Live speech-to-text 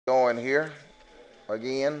Going here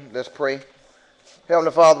again. Let's pray. Heavenly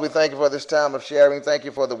Father, we thank you for this time of sharing. Thank you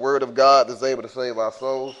for the word of God that's able to save our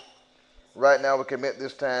souls. Right now, we commit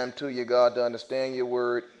this time to you, God, to understand your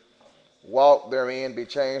word, walk therein, be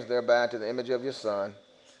changed thereby to the image of your Son,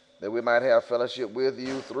 that we might have fellowship with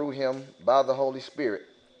you through him by the Holy Spirit,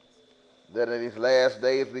 that in these last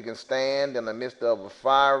days we can stand in the midst of a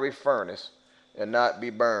fiery furnace and not be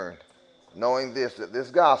burned, knowing this, that this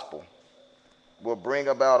gospel will bring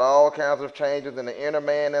about all kinds of changes in the inner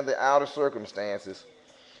man and the outer circumstances.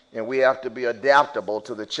 And we have to be adaptable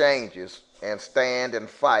to the changes and stand and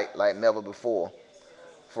fight like never before.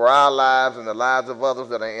 For our lives and the lives of others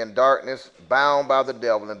that are in darkness, bound by the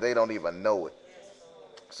devil, and they don't even know it.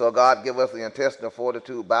 So God give us the intestinal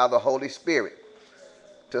fortitude by the Holy Spirit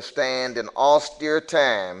to stand in austere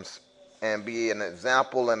times and be an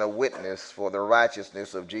example and a witness for the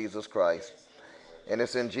righteousness of Jesus Christ. And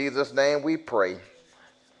it's in Jesus' name we pray.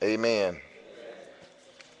 Amen.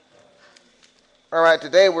 All right,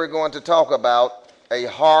 today we're going to talk about a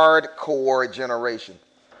hardcore generation.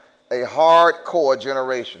 A hardcore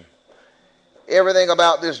generation. Everything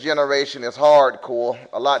about this generation is hardcore,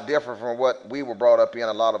 a lot different from what we were brought up in,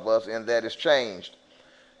 a lot of us, and that is changed.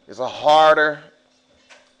 It's a harder,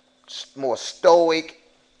 more stoic,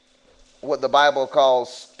 what the Bible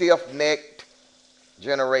calls stiff-necked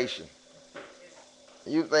generation.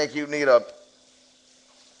 You think you need a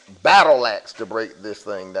battle axe to break this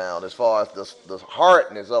thing down as far as the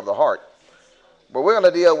hardness of the heart. But we're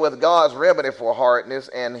going to deal with God's remedy for hardness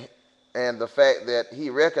and the fact that he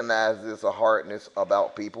recognizes a hardness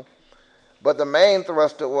about people. But the main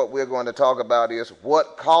thrust of what we're going to talk about is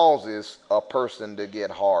what causes a person to get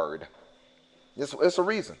hard. It's a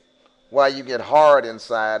reason why you get hard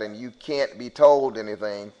inside and you can't be told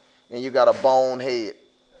anything and you got a bone head.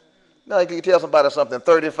 Now you can tell somebody something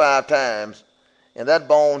 35 times and that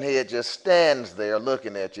bonehead just stands there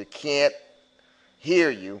looking at you, can't hear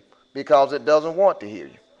you because it doesn't want to hear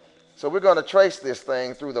you. So we're going to trace this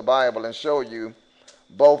thing through the Bible and show you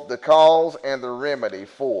both the cause and the remedy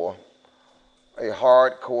for a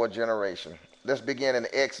hardcore generation. Let's begin in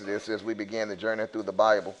Exodus as we begin the journey through the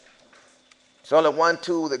Bible. There's only one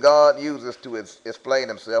tool that God uses to explain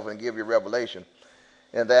himself and give you revelation,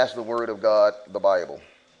 and that's the Word of God, the Bible.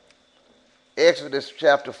 Exodus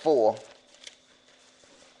chapter 4.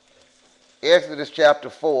 Exodus chapter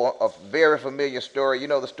 4, a very familiar story. You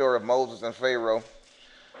know the story of Moses and Pharaoh.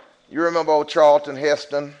 You remember old Charlton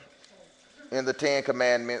Heston in the Ten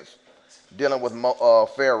Commandments dealing with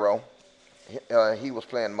Pharaoh. He was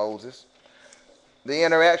playing Moses. The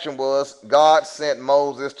interaction was God sent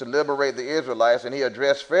Moses to liberate the Israelites, and he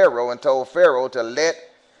addressed Pharaoh and told Pharaoh to let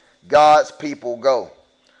God's people go.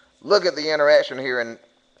 Look at the interaction here in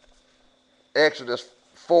Exodus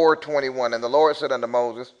 4:21. And the Lord said unto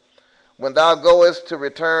Moses, when thou goest to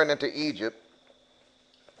return into Egypt,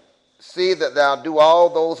 see that thou do all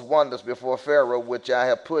those wonders before Pharaoh which I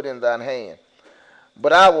have put in thine hand.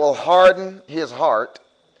 But I will harden his heart,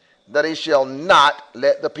 that he shall not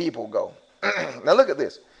let the people go. Now look at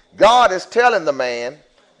this. God is telling the man,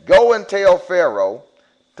 go and tell Pharaoh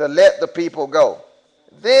to let the people go.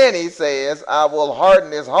 Then he says, I will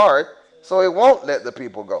harden his heart so he won't let the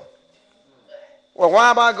people go. Well, why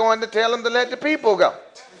am I going to tell him to let the people go?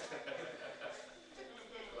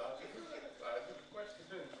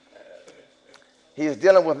 He's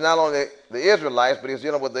dealing with not only the Israelites, but he's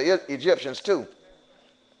dealing with the Egyptians too.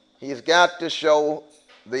 He's got to show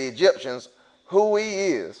the Egyptians who he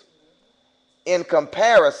is in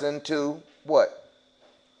comparison to what?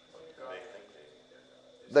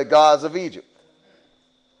 The gods of Egypt.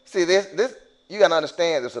 See, this you got to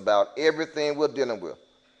understand this about everything we're dealing with.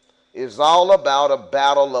 It's all about a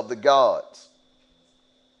battle of the gods.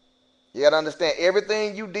 You got to understand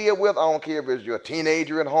everything you deal with. I don't care if it's your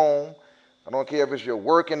teenager at home. I don't care if it's your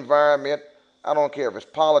work environment. I don't care if it's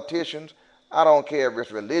politicians. I don't care if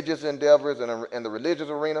it's religious endeavors in the religious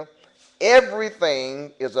arena.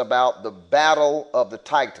 Everything is about the battle of the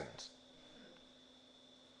titans.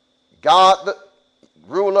 God, the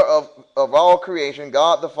ruler of all creation,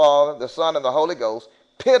 God the Father, the Son, and the Holy Ghost,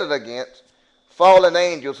 pitted against fallen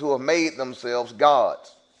angels who have made themselves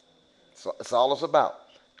gods. So that's all it's about.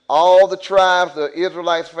 All the tribes the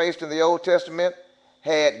Israelites faced in the Old Testament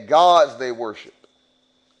had gods they worshiped.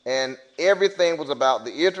 And everything was about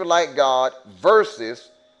the Israelite God versus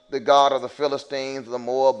the God of the Philistines, the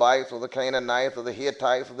Moabites, or the Canaanites, or the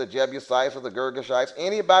Hittites, or the Jebusites, or the Girgashites,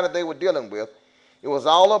 anybody they were dealing with. It was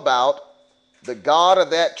all about the God of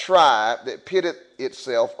that tribe that pitted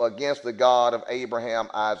itself against the God of Abraham,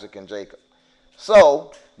 Isaac, and Jacob.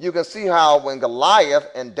 So you can see how when Goliath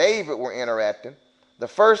and David were interacting, The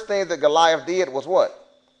first thing that Goliath did was what?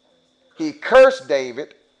 He cursed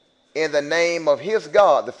David in the name of his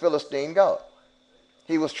God, the Philistine God.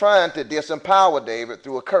 He was trying to disempower David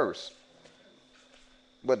through a curse.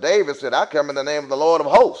 But David said, I come in the name of the Lord of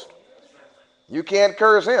hosts. You can't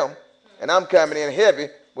curse him. And I'm coming in heavy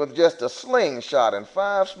with just a slingshot and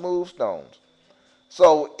 5 smooth stones.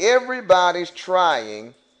 So everybody's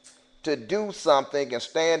trying to do something and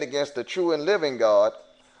stand against the true and living God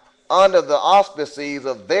under the auspices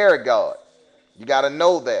of their God. You got to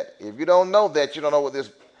know that. If you don't know that, you don't know what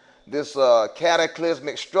this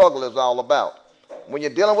cataclysmic struggle is all about. When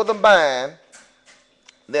you're dealing with a mind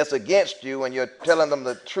that's against you and you're telling them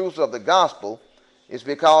the truth of the gospel, it's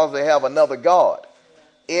because they have another God.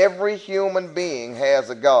 Every human being has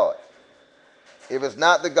a God. If it's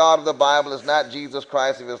not the God of the Bible, it's not Jesus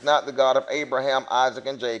Christ, if it's not the God of Abraham, Isaac,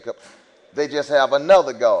 and Jacob, they just have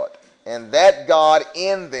another God. And that God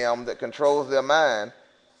in them that controls their mind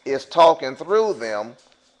is talking through them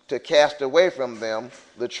to cast away from them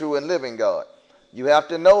the true and living God. You have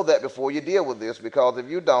to know that before you deal with this, because if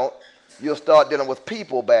you don't, you'll start dealing with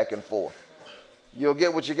people back and forth. You'll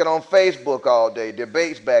get what you get on Facebook all day,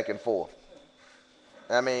 debates back and forth.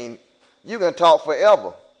 I mean, you can talk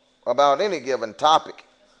forever about any given topic,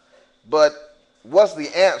 but what's the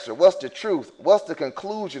answer? What's the truth? What's the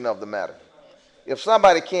conclusion of the matter? If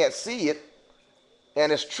somebody can't see it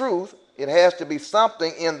and it's truth, it has to be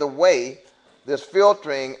something in the way that's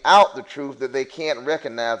filtering out the truth that they can't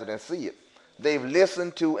recognize it and see it. They've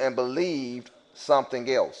listened to and believed something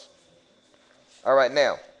else. All right,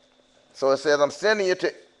 now, so it says, I'm sending you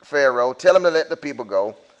to Pharaoh, tell him to let the people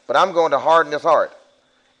go, but I'm going to harden his heart.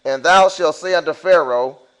 And thou shalt say unto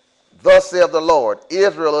Pharaoh, thus saith the Lord,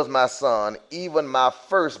 Israel is my son, even my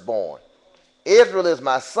firstborn. Israel is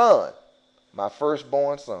my son, my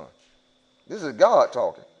firstborn son. This is God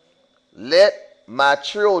talking. Let my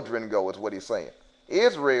children go is what he's saying.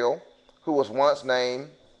 Israel, who was once named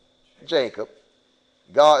Jacob,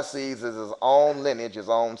 God sees as his own lineage, his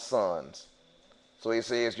own sons. So he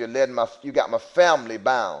says, you got my family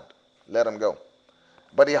bound. Let them go.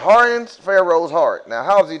 But he hardens Pharaoh's heart. Now,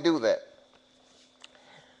 how does he do that?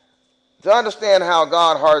 To understand how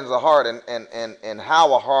God hardens a heart and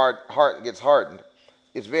how a hard heart gets hardened,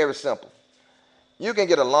 it's very simple. You can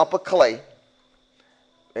get a lump of clay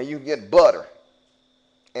and you can get butter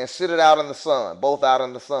and sit it out in the sun, both out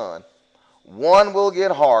in the sun. One will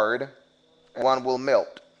get hard and one will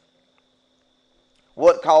melt.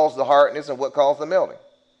 What caused the hardness and what caused the melting?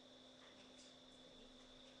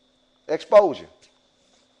 Exposure.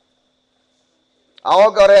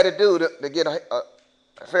 All God had to do to get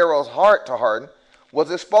Pharaoh's heart to harden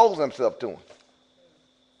was expose himself to him.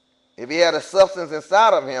 If he had a substance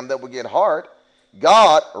inside of him that would get hard,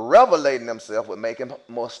 God, revelating himself, would make him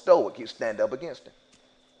more stoic. He'd stand up against him.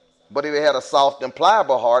 But if he had a soft and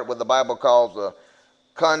pliable heart, what the Bible calls a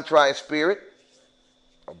contrite spirit,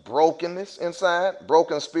 a brokenness inside,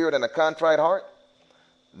 broken spirit and a contrite heart,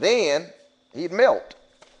 then he'd melt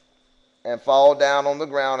and fall down on the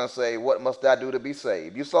ground and say, what must I do to be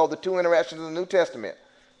saved? You saw the two interactions in the New Testament.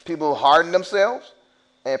 People who hardened themselves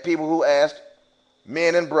and people who asked,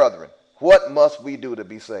 men and brethren, what must we do to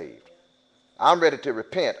be saved? I'm ready to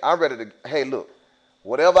repent. I'm ready to, hey, look,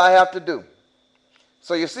 whatever I have to do.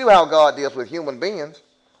 So you see how God deals with human beings.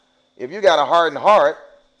 If you got a hardened heart,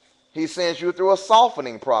 he sends you through a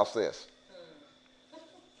softening process.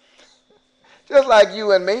 Just like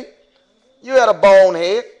you and me. You had a bone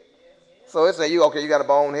head. So it says, you got a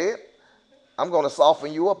bone head? I'm going to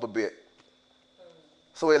soften you up a bit.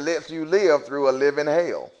 So it lets you live through a living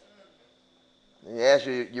hell. And you ask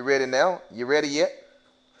you ready now? You ready yet?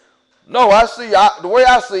 No, I see, the way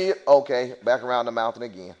I see it. Okay, back around the mountain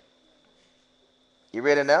again. You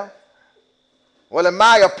ready now? Well, in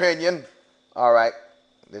my opinion, all right,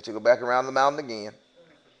 let you go back around the mountain again.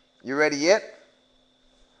 You ready yet?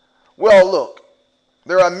 Well, look,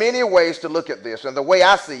 there are many ways to look at this, and the way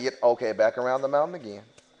I see it, okay, back around the mountain again.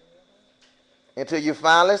 Until you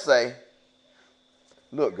finally say,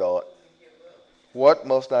 look, God, what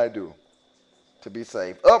must I do to be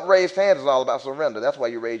saved? Upraised hands is all about surrender. That's why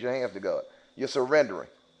you raise your hands to God. You're surrendering.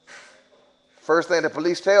 First thing the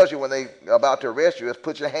police tells you when they're about to arrest you is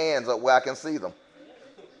put your hands up where I can see them,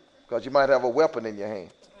 because you might have a weapon in your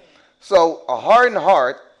hand. So a hardened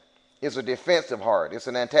heart is a defensive heart. It's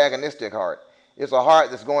an antagonistic heart. It's a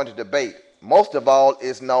heart that's going to debate. Most of all,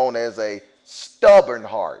 it's known as a stubborn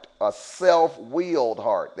heart, a self-willed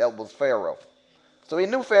heart. That was Pharaoh. So he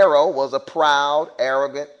knew Pharaoh was a proud,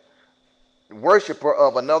 arrogant worshiper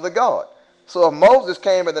of another God. So if Moses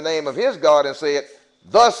came in the name of his God and said,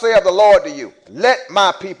 thus saith the Lord to you, let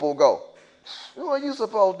my people go. Who are you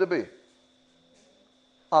supposed to be?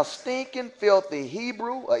 A stinking, filthy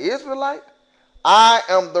Hebrew, an Israelite? I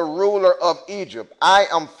am the ruler of Egypt. I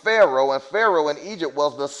am Pharaoh, and Pharaoh in Egypt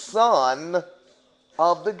was the son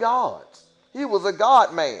of the gods. He was a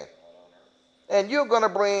God man. And you're going to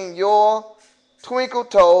bring your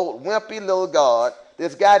twinkle-toed, wimpy little God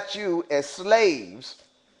that's got you as slaves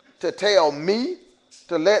to tell me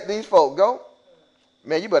to let these folk go?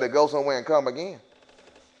 Man, you better go somewhere and come again.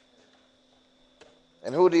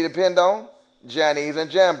 And who do you depend on? Jannies and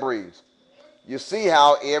Jambrees. You see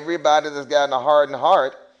how everybody that's gotten a hardened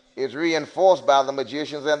heart is reinforced by the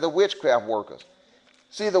magicians and the witchcraft workers.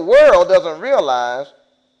 See, the world doesn't realize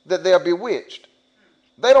that they're bewitched.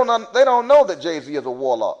 They don't know that Jay-Z is a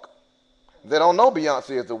warlock. They don't know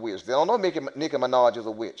Beyonce is a witch. They don't know Nicki Minaj is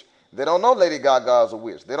a witch. They don't know Lady Gaga is a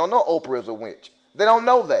witch. They don't know Oprah is a witch. They don't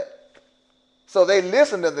know that. So they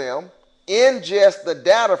listen to them, ingest the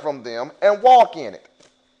data from them, and walk in it.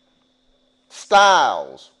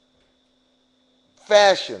 Styles,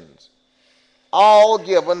 fashions, all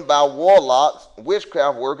given by warlocks,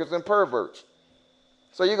 witchcraft workers, and perverts.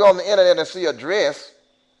 So you go on the internet and see a dress,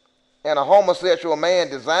 and a homosexual man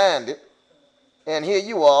designed it, and here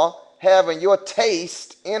you are having your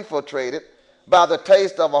taste infiltrated by the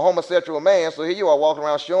taste of a homosexual man. So here you are walking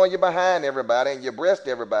around showing your behind everybody and your breast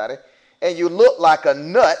to everybody, and you look like a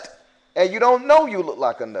nut, and you don't know you look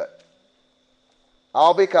like a nut.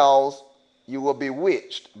 All because you were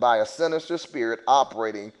bewitched by a sinister spirit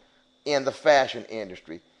operating in the fashion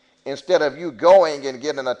industry. Instead of you going and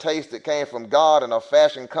getting a taste that came from God and a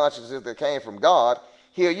fashion consciousness that came from God,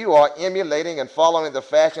 here you are emulating and following the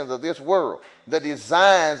fashions of this world, the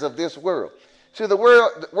designs of this world. See, the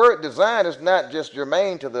word design is not just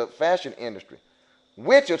germane to the fashion industry.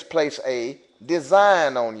 Witches place a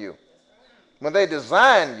design on you. When they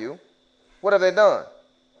design you, what have they done?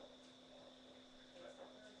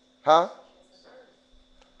 Huh?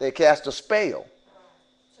 They cast a spell.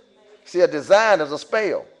 See, a design is a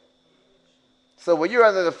spell. So when you're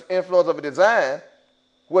under the influence of a design,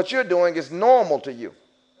 what you're doing is normal to you.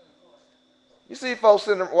 You see folks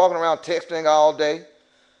walking around texting all day,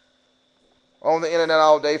 on the internet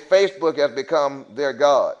all day. Facebook has become their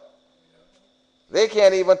God. They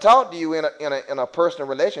can't even talk to you in a personal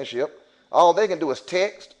relationship. All they can do is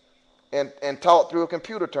text and talk through a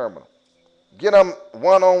computer terminal. Get them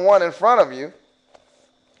one-on-one in front of you.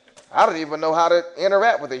 I don't even know how to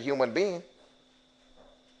interact with a human being.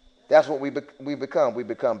 That's what we become. We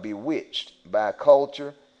become bewitched by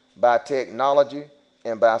culture, by technology,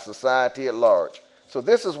 and by society at large. So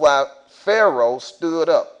this is why Pharaoh stood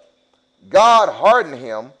up. God hardened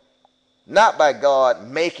him, not by God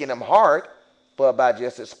making him hard, but by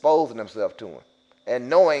just exposing himself to him. And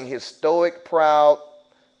knowing his stoic, proud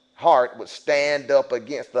heart would stand up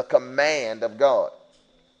against the command of God.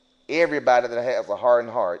 Everybody that has a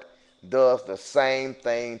hardened heart does the same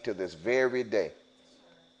thing to this very day.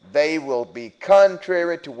 They will be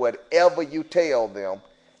contrary to whatever you tell them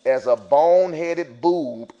as a bone-headed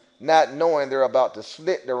boob, not knowing they're about to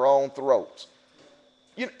slit their own throats.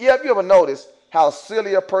 Have you ever noticed how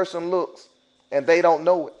silly a person looks and they don't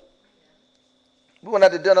know it? We went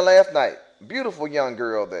out to dinner last night. Beautiful young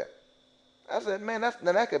girl there. I said, man,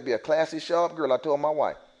 that could be a classy, sharp girl. I told my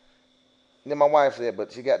wife. And then my wife said,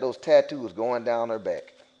 but she got those tattoos going down her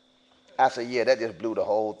back. I said, yeah, that just blew the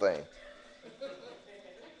whole thing.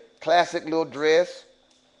 Classic little dress,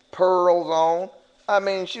 pearls on. I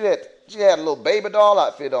mean, she had a little baby doll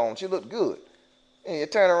outfit on. She looked good. And you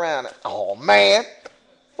turn around and, oh, man,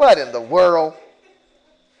 what in the world?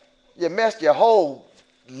 You messed your whole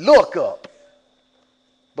look up.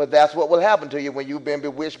 But that's what will happen to you when you've been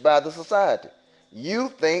bewitched by the society. You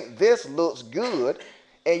think this looks good,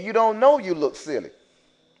 and you don't know you look silly.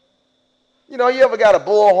 You know, you ever got a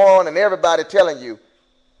bullhorn and everybody telling you,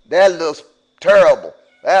 that looks terrible,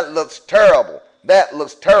 that looks terrible, that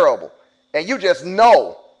looks terrible. And you just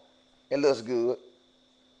know it looks good.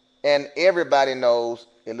 And everybody knows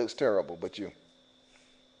it looks terrible but you.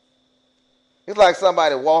 It's like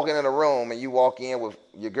somebody walking in a room and you walk in with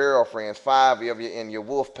your girlfriends, 5 of you in your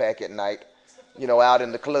wolf pack at night, out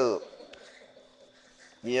in the club.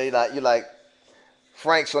 You're like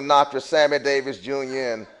Frank Sinatra, Sammy Davis Jr.,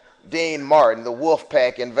 and Dean Martin, the wolf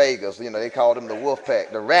pack in Vegas. They called them the wolf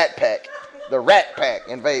pack, the rat pack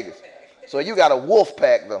in Vegas. So you got a wolf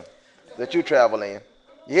pack, though, that you travel in.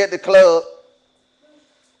 You hit the club.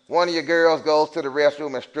 One of your girls goes to the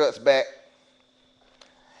restroom and struts back.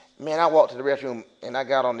 Man, I walked to the restroom and I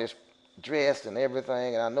got on this dress and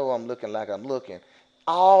everything, and I know I'm looking like I'm looking.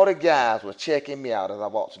 All the guys were checking me out as I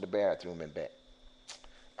walked to the bathroom and back.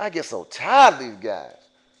 I get so tired of these guys.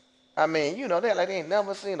 I mean, you know, they're like they ain't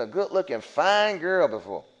never seen a good-looking, fine girl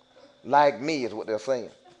before. Like me is what they're saying.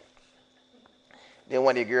 Then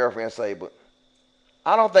one of your girlfriends say, but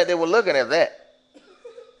I don't think they were looking at that.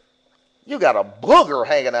 You got a booger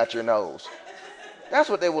hanging out your nose. That's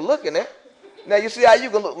what they were looking at. Now you see how you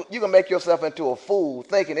can make yourself into a fool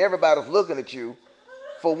thinking everybody's looking at you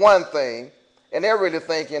for one thing, and they're really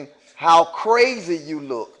thinking how crazy you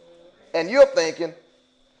look. And you're thinking,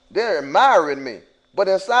 they're admiring me. But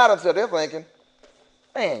inside themselves, they're thinking,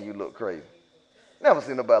 man, you look crazy. Never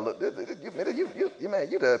seen nobody look this. Man,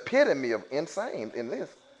 you're the epitome of insane in this.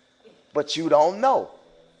 But you don't know.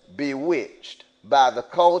 Bewitched by the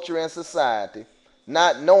culture and society,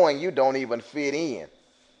 not knowing you don't even fit in.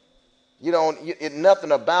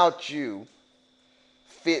 Nothing about you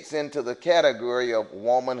fits into the category of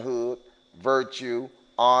womanhood, virtue,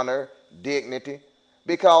 honor, dignity,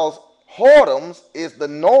 because whoredoms is the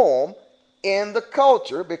norm in the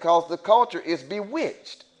culture because the culture is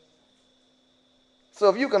bewitched. So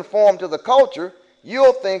if you conform to the culture,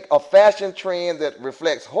 you'll think a fashion trend that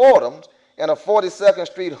reflects whoredoms and a 42nd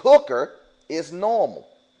Street hooker is normal.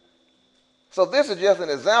 So this is just one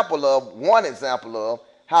example of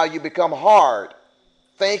how you become hard,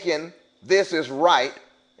 thinking this is right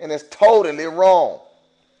and it's totally wrong.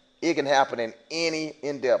 It can happen in any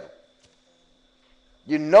endeavor.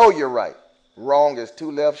 You know you're right. Wrong is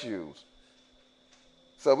two left shoes.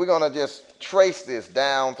 So we're going to just trace this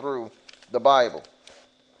down through the Bible.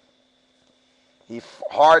 He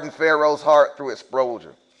hardened Pharaoh's heart through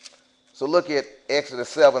exposure. So look at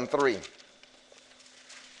Exodus 7:3.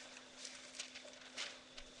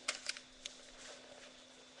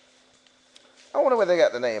 I wonder where they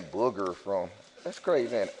got the name booger from. That's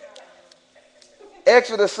crazy, ain't it?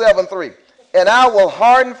 Exodus 7:3. And I will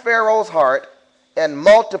harden Pharaoh's heart and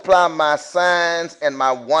multiply my signs and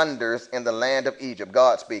my wonders in the land of Egypt.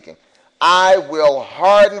 God speaking. I will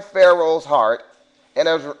harden Pharaoh's heart and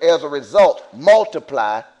as a result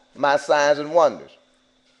multiply my signs and wonders.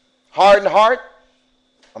 Hardened heart,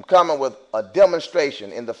 I'm coming with a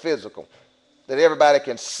demonstration in the physical that everybody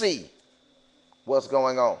can see what's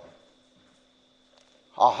going on.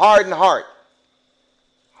 A hardened heart,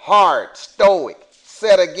 hard, stoic,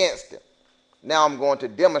 set against it. Now I'm going to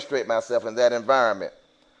demonstrate myself in that environment.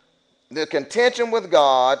 The contention with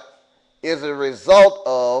God is a result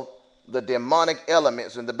of the demonic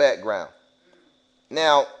elements in the background.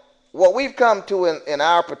 Now, what we've come to in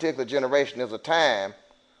our particular generation is a time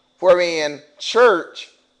wherein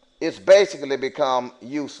church is basically become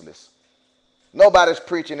useless. Nobody's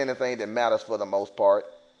preaching anything that matters for the most part.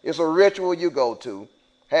 It's a ritual you go to,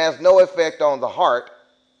 has no effect on the heart.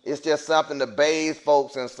 It's just something to bathe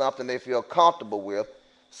folks in something they feel comfortable with.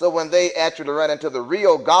 So when they actually run into the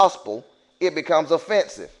real gospel, it becomes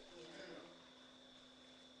offensive.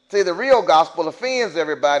 See, the real gospel offends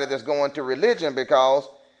everybody that's going to religion because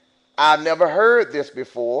I've never heard this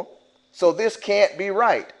before, so this can't be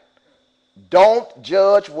right. Don't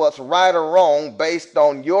judge what's right or wrong based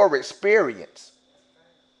on your experience,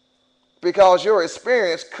 because your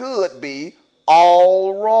experience could be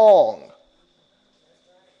all wrong.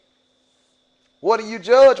 What do you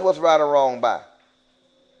judge what's right or wrong by?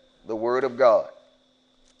 The Word of God.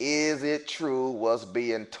 Is it true what's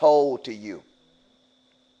being told to you?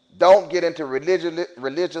 Don't get into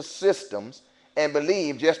religious systems and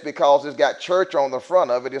believe just because it's got church on the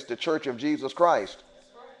front of it, it's the Church of Jesus Christ.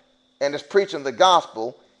 And it's preaching the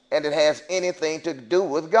gospel, and it has anything to do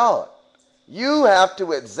with God. You have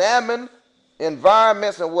to examine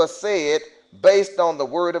environments and what's said based on the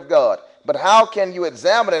Word of God. But how can you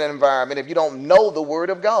examine an environment if you don't know the Word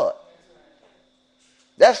of God?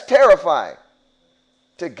 That's terrifying.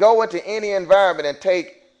 To go into any environment and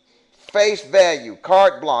take face value,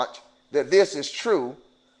 carte blanche, that this is true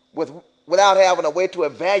without having a way to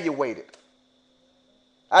evaluate it.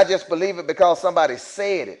 I just believe it because somebody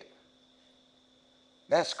said it.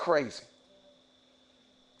 That's crazy.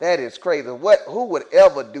 That is crazy. Who would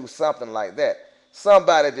ever do something like that?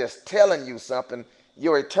 Somebody just telling you something.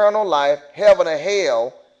 Your eternal life, heaven or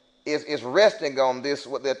hell, is resting on this,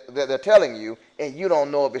 what they're telling you, and you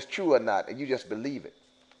don't know if it's true or not, and you just believe it.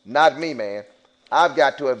 Not me, man. I've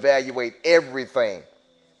got to evaluate everything.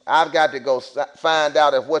 I've got to go find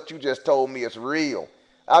out if what you just told me is real.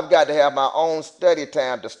 I've got to have my own study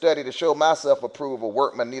time to study to show myself approved, a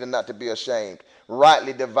workman needed not to be ashamed,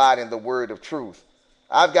 rightly dividing the word of truth.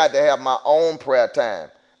 I've got to have my own prayer time.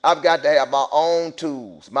 I've got to have my own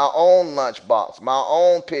tools, my own lunchbox, my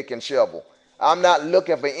own pick and shovel. I'm not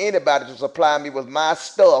looking for anybody to supply me with my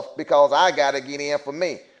stuff because I got to get in for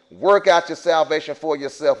me. Work out your salvation for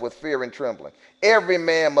yourself with fear and trembling. Every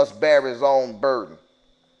man must bear his own burden.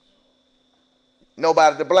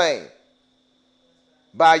 Nobody to blame.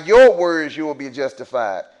 By your words you will be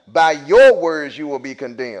justified. By your words you will be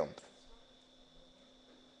condemned.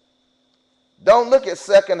 Don't look at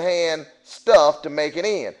secondhand stuff to make it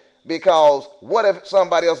in. Because what if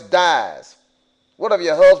somebody else dies? What if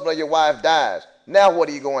your husband or your wife dies? Now what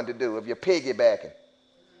are you going to do if you're piggybacking?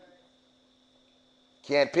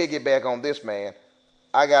 Can't piggyback on this man.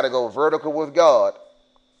 I got to go vertical with God.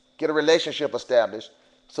 Get a relationship established.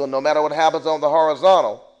 So no matter what happens on the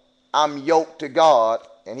horizontal, I'm yoked to God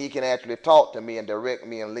and he can actually talk to me and direct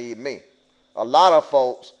me and lead me. A lot of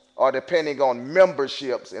folks are depending on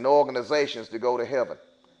memberships in organizations to go to heaven.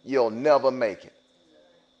 You'll never make it.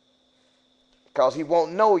 Because he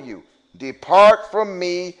won't know you. Depart from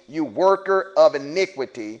me, you worker of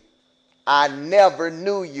iniquity. I never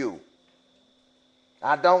knew you.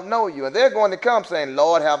 I don't know you. And they're going to come saying,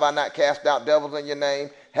 Lord, have I not cast out devils in your name?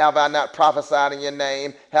 Have I not prophesied in your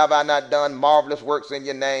name? Have I not done marvelous works in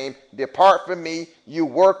your name? Depart from me, you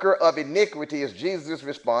worker of iniquity, is Jesus'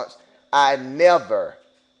 response. I never,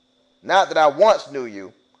 not that I once knew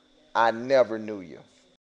you, I never knew you.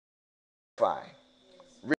 Fine.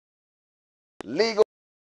 Legal,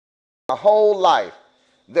 a whole life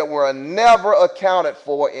that were never accounted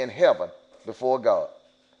for in heaven before God.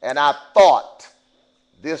 And I thought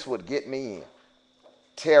this would get me in.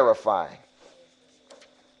 Terrifying.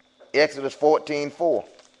 Exodus 14:4.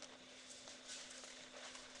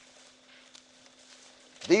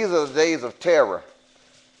 These are the days of terror.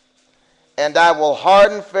 And I will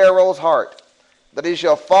harden Pharaoh's heart, that he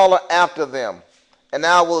shall follow after them. And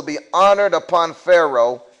I will be honored upon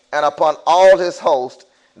Pharaoh and upon all his host,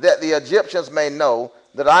 that the Egyptians may know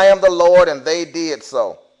that I am the Lord, and they did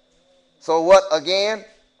so. So what again?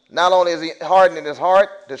 Not only is he hardening his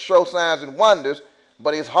heart to show signs and wonders,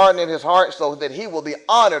 but he's hardening his heart so that he will be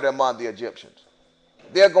honored among the Egyptians.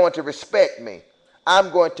 They're going to respect me. I'm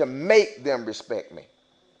going to make them respect me.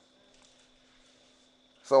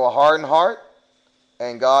 So a hardened heart,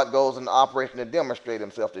 and God goes into operation to demonstrate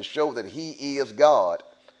himself, to show that he is God.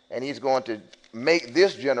 And he's going to make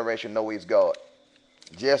this generation know he's God.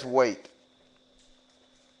 Just wait.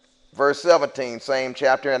 Verse 17, same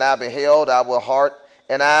chapter, and I beheld,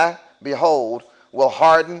 behold, will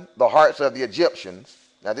harden the hearts of the Egyptians.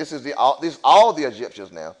 Now this is all the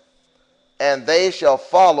Egyptians now. And they shall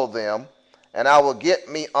follow them, and I will get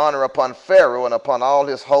me honor upon Pharaoh and upon all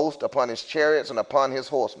his host, upon his chariots and upon his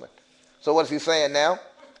horsemen. So what is he saying now?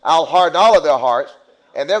 I'll harden all of their hearts,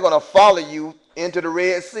 and they're going to follow you into the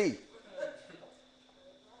Red Sea.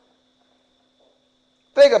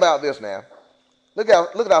 Think about this now. Look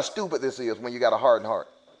at how stupid this is when you got a hardened heart.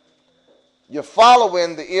 You're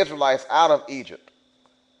following the Israelites out of Egypt.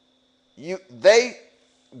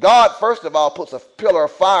 God, first of all, puts a pillar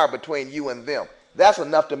of fire between you and them. That's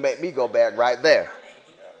enough to make me go back right there.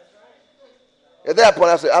 At that point,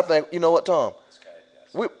 I think, you know what, Tom?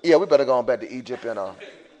 We better go on back to Egypt and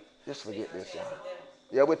just forget this, y'all.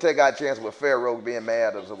 Yeah, we'll take our chance with Pharaoh being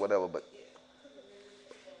mad or whatever, but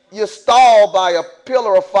you're stalled by a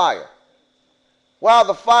pillar of fire. While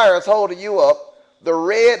the fire is holding you up, the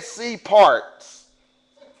Red Sea parts.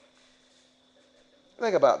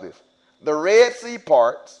 Think about this. The Red Sea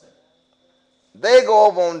parts. They go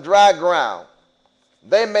over on dry ground.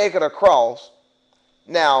 They make it across.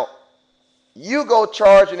 Now, you go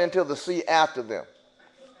charging into the sea after them.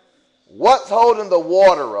 What's holding the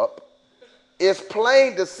water up? It's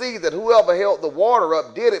plain to see that whoever held the water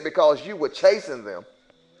up did it because you were chasing them.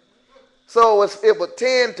 So it would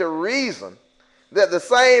tend to reason that the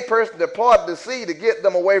same person that parted the sea to get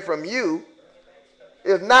them away from you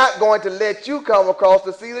is not going to let you come across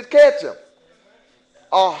the sea to catch them.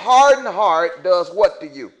 A hardened heart does what to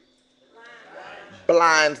you?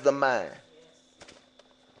 Blinds the mind.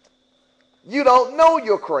 You don't know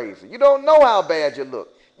you're crazy. You don't know how bad you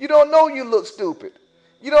look. You don't know you look stupid.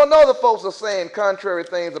 You don't know the folks are saying contrary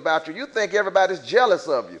things about you. You think everybody's jealous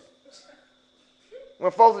of you.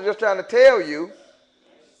 When folks are just trying to tell you,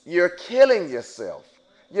 you're killing yourself.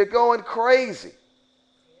 You're going crazy.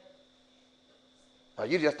 Oh,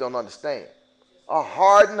 you just don't understand. A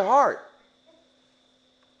hardened heart.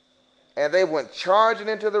 And they went charging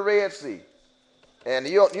into the Red Sea. And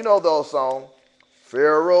you know those songs.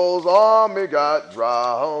 Pharaoh's army got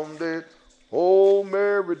drowned. Oh,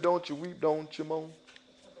 Mary, don't you weep, don't you moan.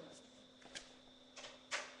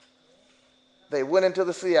 They went into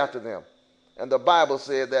the sea after them. And the Bible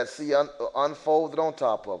said that sea unfolded on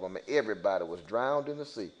top of them. And everybody was drowned in the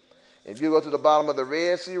sea. If you go to the bottom of the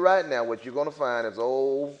Red Sea right now, what you're going to find is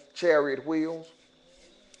old chariot wheels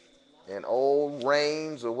and old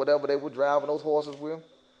reins or whatever they were driving those horses with.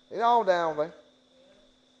 They're all down there.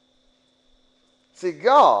 See,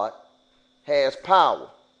 God has power.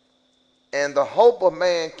 And the hope of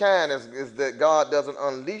mankind is that God doesn't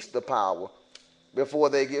unleash the power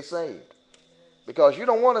before they get saved. Because you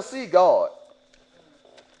don't want to see God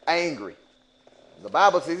angry. The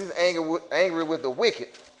Bible says he's angry with the wicked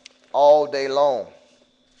all day long.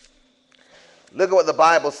 Look at what the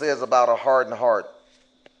Bible says about a hardened heart.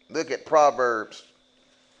 Look at Proverbs.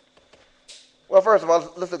 Well, first of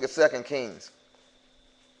all, let's look at 2 Kings.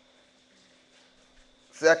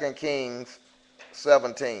 2 Kings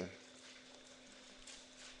 17.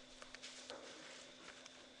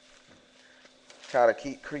 Try to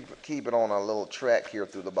keep it on a little track here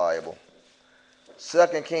through the Bible. 2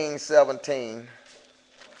 Kings 17.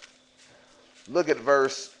 Look at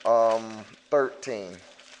verse 13.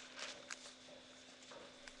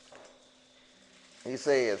 He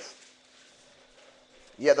says,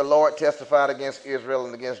 "Yet the Lord testified against Israel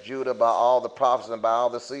and against Judah by all the prophets and by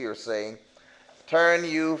all the seers, saying, Turn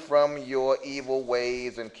you from your evil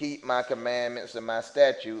ways and keep my commandments and my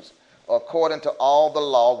statutes, according to all the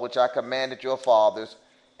law which I commanded your fathers,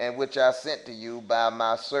 and which I sent to you by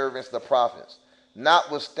my servants the prophets.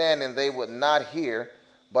 Notwithstanding they would not hear,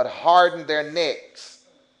 but hardened their necks,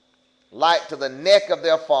 like to the neck of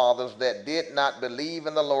their fathers that did not believe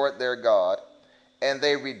in the Lord their God, and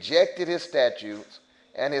they rejected his statutes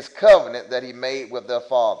and his covenant that he made with their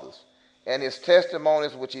fathers, and his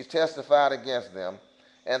testimonies which he testified against them,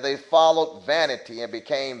 and they followed vanity and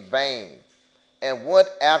became vain, and went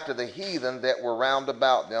after the heathen that were round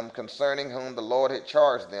about them, concerning whom the Lord had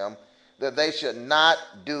charged them, that they should not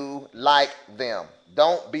do like them."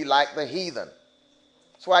 Don't be like the heathen.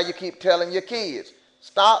 That's why you keep telling your kids,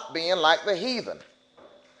 stop being like the heathen.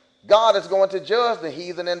 God is going to judge the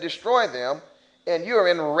heathen and destroy them, and you're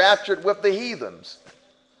enraptured with the heathens.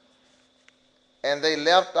 "And they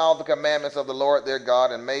left all the commandments of the Lord their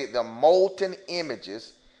God, and made them molten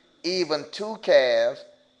images, even 2 calves,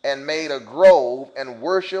 and made a grove, and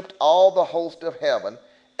worshipped all the host of heaven,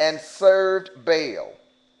 and served Baal.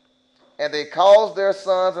 And they caused their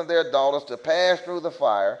sons and their daughters to pass through the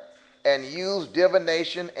fire, and used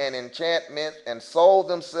divination and enchantment, and sold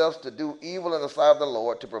themselves to do evil in the sight of the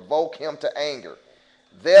Lord, to provoke him to anger.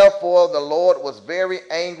 Therefore the Lord was very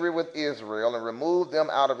angry with Israel, and removed them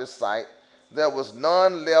out of his sight. There was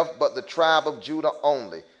none left but the tribe of Judah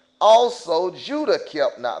only. Also Judah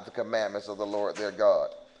kept not the commandments of the Lord their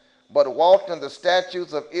God, but walked in the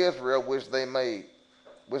statutes of Israel which they made.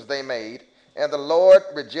 And the Lord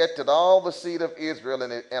rejected all the seed of Israel,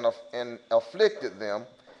 and afflicted them,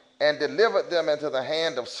 and delivered them into the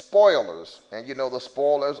hand of spoilers." And you know the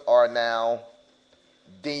spoilers are now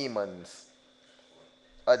demons.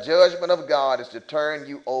 A judgment of God is to turn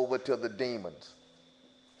you over to the demons.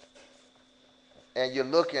 And you're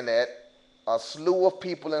looking at a slew of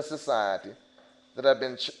people in society that have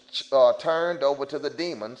been turned over to the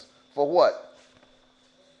demons for what?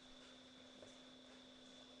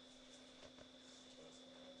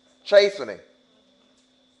 Chastening.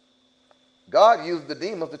 God used the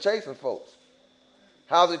demons to chasten folks.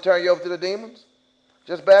 How does he turn you over to the demons?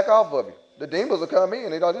 Just back off of you. The demons will come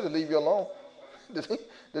in. They don't just leave you alone.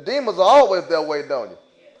 The demons are always their way, don't you?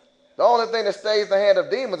 The only thing that stays in the hand of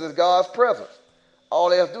demons is God's presence. All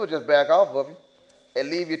they have to do is just back off of you and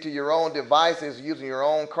leave you to your own devices, using your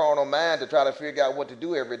own carnal mind to try to figure out what to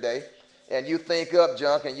do every day. And you think up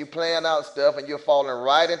junk and you plan out stuff, and you're falling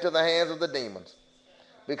right into the hands of the demons.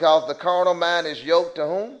 Because the carnal mind is yoked to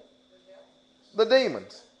whom? The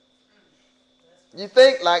demons. You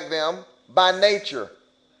think like them by nature.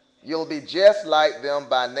 You'll be just like them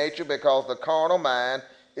by nature, because the carnal mind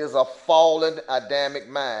is a fallen Adamic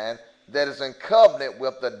mind that is in covenant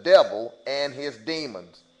with the devil and his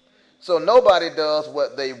demons. So nobody does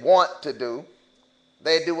what they want to do.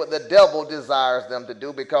 They do what the devil desires them to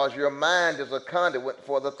do, because your mind is a conduit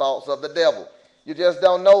for the thoughts of the devil. You just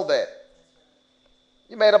don't know that.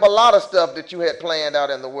 You made up a lot of stuff that you had planned out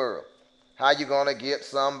in the world. How you going to get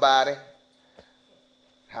somebody?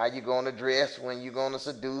 How you going to dress when you're going to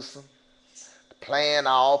seduce them? The plan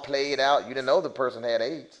all played out. You didn't know the person had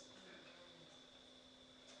AIDS.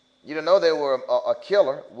 You didn't know they were a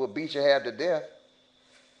killer, would beat you half to death.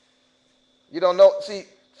 You don't know. See,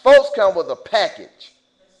 folks come with a package.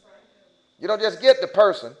 You don't just get the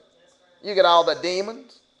person. You get all the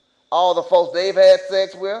demons, all the folks they've had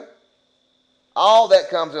sex with. All that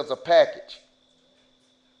comes as a package.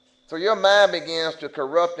 So your mind begins to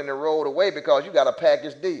corrupt and erode away because you got a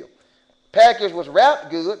package deal. Package was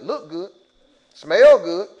wrapped good, looked good, smelled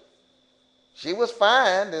good. She was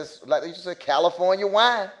fine. It's like they used to say, California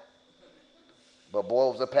wine. But boy,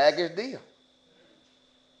 it was a package deal.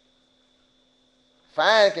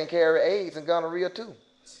 Fine can carry AIDS and gonorrhea too.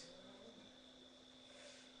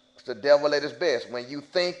 It's the devil at his best. When you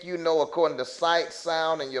think you know according to sight,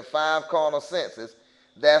 sound, and your five carnal senses,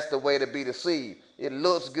 that's the way to be deceived. It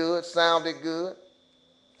looks good, sounded good,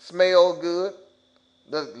 smelled good,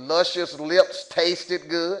 the luscious lips tasted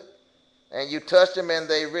good, and you touched them and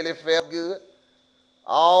they really felt good.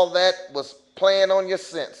 All that was playing on your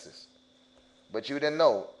senses. But you didn't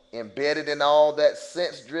know. Embedded in all that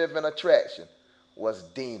sense-driven attraction was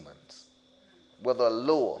demons with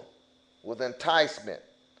allure, with enticement.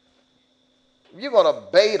 If you're going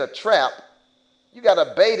to bait a trap, you got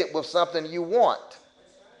to bait it with something you want.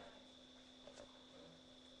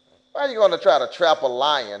 Why are you going to try to trap a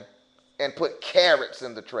lion and put carrots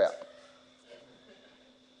in the trap?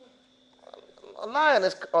 A lion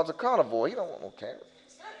is a carnivore. He don't want no carrots.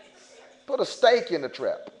 Put a steak in the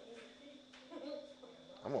trap.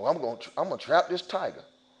 I'm going to trap this tiger.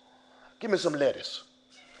 Give me some lettuce.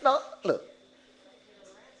 No, look.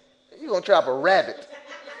 You're going to trap a rabbit.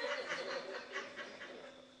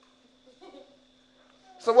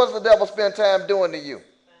 So what's the devil spend time doing to you?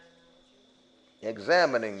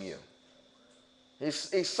 Examining you. He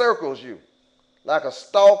circles you like a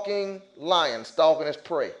stalking lion stalking his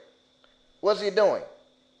prey. What's he doing?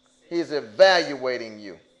 He's evaluating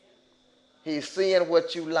you. He's seeing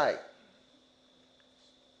what you like.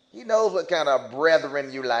 He knows what kind of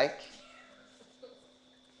brethren you like.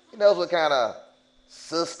 He knows what kind of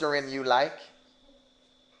sistering you like.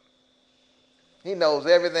 He knows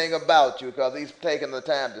everything about you because he's taken the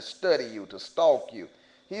time to study you, to stalk you.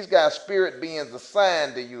 He's got spirit beings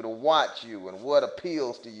assigned to you to watch you and what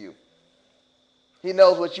appeals to you. He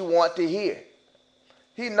knows what you want to hear.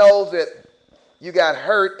 He knows that you got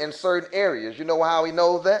hurt in certain areas. You know how he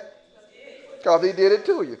knows that? Because he did it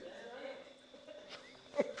to you.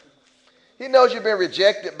 He knows you've been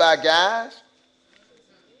rejected by guys,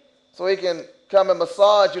 so he can come and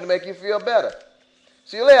massage you to make you feel better.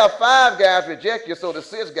 So you'll have 5 guys reject you, so the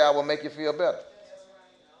 6th guy will make you feel better.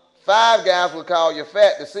 5 guys will call you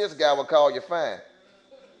fat, the 6th guy will call you fine.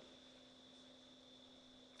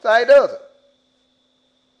 That's how he does it.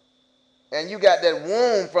 And you got that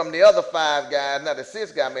wound from the other 5 guys, now the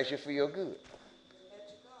 6th guy makes you feel good.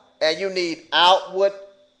 And you need outward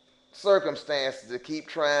circumstances to keep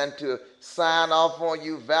trying to sign off on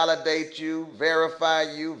you, validate you, verify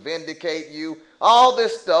you, vindicate you, all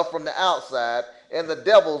this stuff from the outside, and the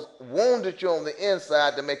devil's wounded you on the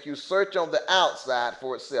inside to make you search on the outside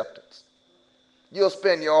for acceptance. You'll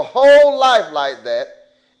spend your whole life like that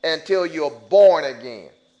until you're born again.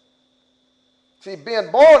 See,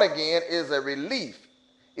 being born again is a relief.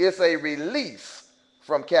 It's a release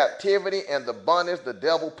from captivity and the bondage the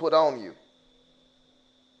devil put on you.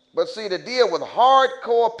 But see, to deal with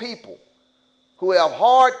hardcore people who have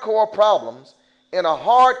hardcore problems in a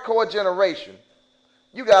hardcore generation,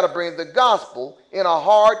 you got to bring the gospel in a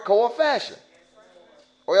hardcore fashion,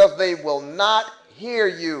 or else they will not hear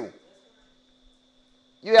you.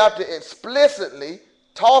 You have to explicitly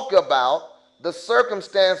talk about the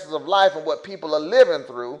circumstances of life and what people are living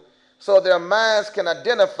through so their minds can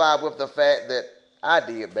identify with the fact that I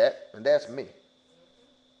did that, and that's me.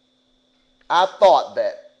 I thought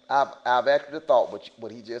that. I've actually thought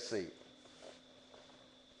what he just said.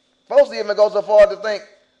 Folks even go so far to think,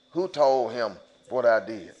 who told him what I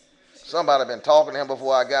did? Somebody been talking to him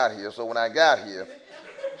before I got here, so when I got here,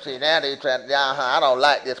 see, now they trying to, I don't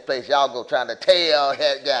like this place. Y'all go trying to tell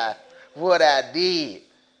that guy what I did.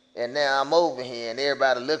 And now I'm over here and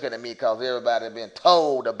everybody looking at me because everybody been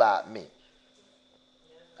told about me.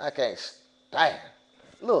 I can't stand.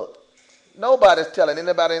 Look. Nobody's telling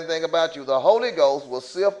anybody anything about you. The Holy Ghost will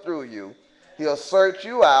sift through you. He'll search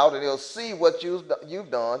you out and he'll see what you've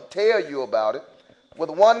done, tell you about it, with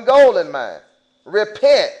one goal in mind.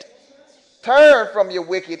 Repent. Turn from your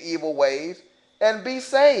wicked, evil ways and be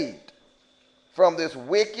saved from this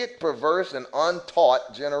wicked, perverse, and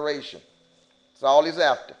untaught generation. That's all he's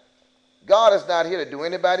after. God is not here to do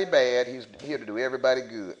anybody bad. He's here to do everybody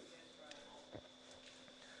good.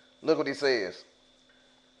 Look what he says.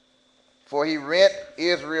 For he rent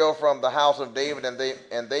Israel from the house of David,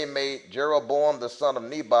 and they made Jeroboam the son of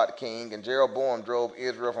Nebat king, and Jeroboam drove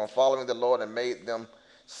Israel from following the Lord and made them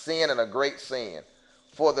sin in a great sin.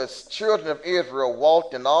 For the children of Israel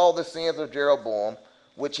walked in all the sins of Jeroboam,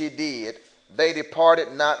 which he did. They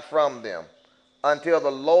departed not from them, until the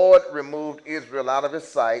Lord removed Israel out of his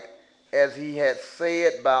sight, as he had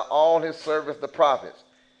said by all his servants the prophets.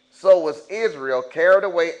 So was Israel carried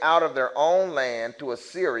away out of their own land to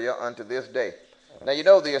Assyria unto this day. Now you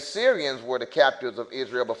know the Assyrians were the captives of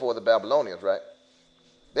Israel before the Babylonians, right?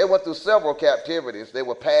 They went through several captivities. They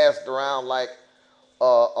were passed around like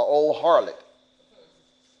old harlot.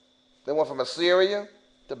 They went from Assyria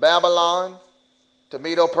to Babylon to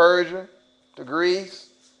Medo-Persia to Greece.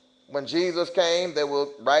 When Jesus came, they were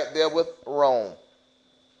right there with Rome.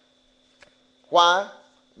 Why?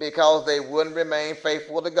 Because they wouldn't remain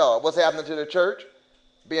faithful to God. What's happening to the church?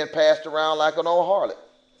 Being passed around like an old harlot.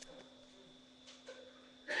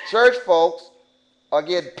 Church folks are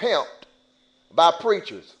getting pimped by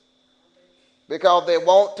preachers because they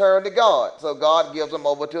won't turn to God. So God gives them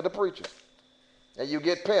over to the preachers. And you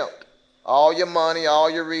get pimped. All your money, all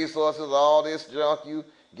your resources, all this junk you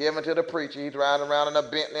giving to the preacher. He's riding around in a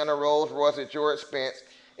Bentley and a Rolls Royce at your expense,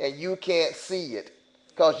 and you can't see it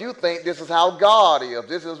because you think this is how God is.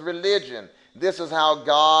 This is religion. This is how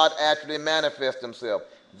God actually manifests himself.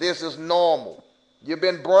 This is normal. You've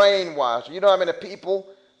been brainwashed. You know how many people,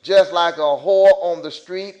 just like a whore on the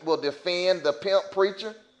street, will defend the pimp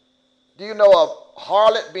preacher? Do you know a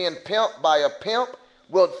harlot being pimped by a pimp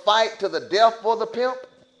will fight to the death for the pimp?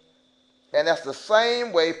 And that's the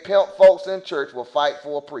same way pimp folks in church will fight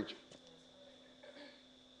for a preacher.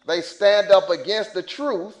 They stand up against the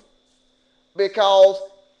truth because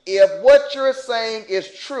if what you're saying is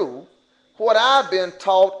true, what I've been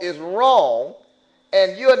taught is wrong,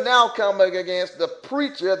 and you're now coming against the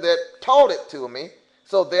preacher that taught it to me,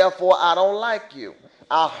 so therefore I don't like you.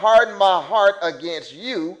 I harden my heart against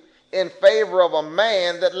you in favor of a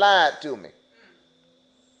man that lied to me.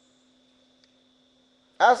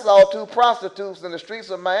 I saw two prostitutes in the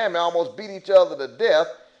streets of Miami almost beat each other to death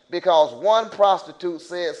because one prostitute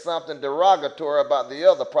said something derogatory about the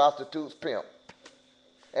other prostitute's pimp.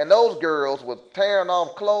 And those girls were tearing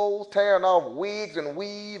off clothes, tearing off wigs and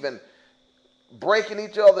weave, and breaking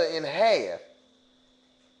each other in half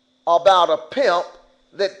about a pimp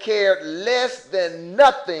that cared less than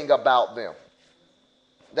nothing about them.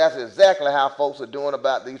 That's exactly how folks are doing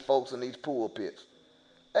about these folks in these pulpits.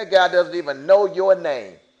 That guy doesn't even know your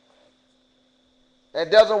name and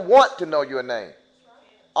doesn't want to know your name.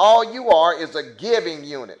 All you are is a giving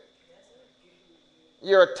unit.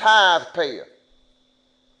 You're a tithe payer.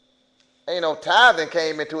 Tithing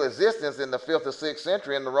came into existence in the 5th or 6th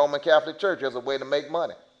century in the Roman Catholic Church as a way to make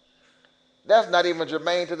money. That's not even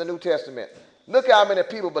germane to the New Testament. Look how many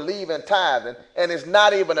people believe in tithing, and it's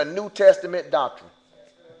not even a New Testament doctrine.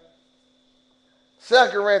 2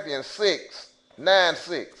 Corinthians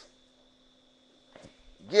 9:6.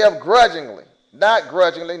 Give grudgingly, not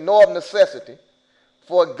grudgingly, nor of necessity,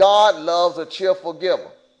 for God loves a cheerful giver.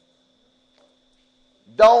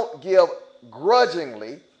 Don't give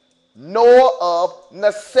grudgingly, nor of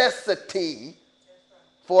necessity,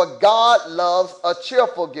 for God loves a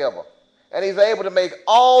cheerful giver. And he's able to make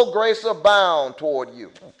all grace abound toward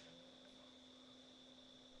you.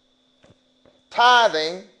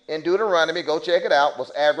 Tithing in Deuteronomy, go check it out,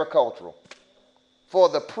 was agricultural. For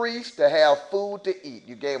the priest to have food to eat.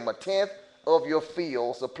 You gave them a tenth of your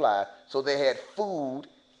field supply. So they had food.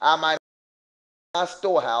 I might my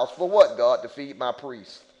storehouse for what, God? To feed my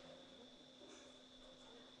priests.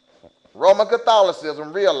 Roman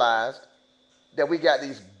Catholicism realized that we got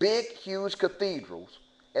these big, huge cathedrals,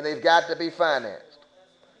 and they've got to be financed.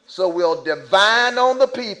 So we'll divine on the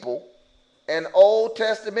people an Old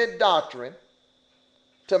Testament doctrine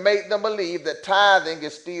to make them believe that tithing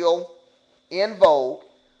is still in vogue.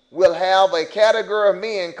 We'll have a category of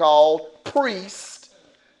men called priests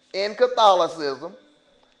in Catholicism,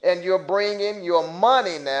 and you're bringing your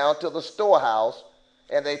money now to the storehouse,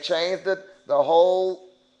 and they changed the whole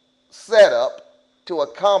setup to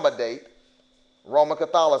accommodate Roman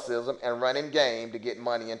Catholicism and running game to get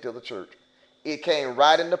money into the church. It came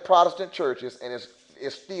right into Protestant churches, and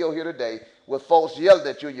it's still here today with folks yelling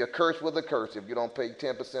at you, you're cursed with a curse if you don't pay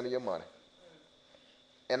 10% of your money.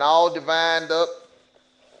 And all divined up,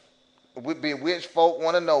 bewitched folk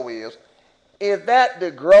want to know is that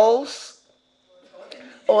the gross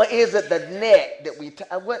or is it the net that we,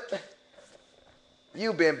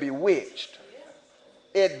 you've been bewitched.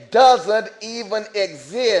 It doesn't even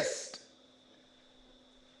exist.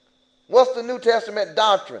 What's the New Testament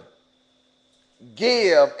doctrine?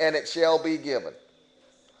 Give and it shall be given.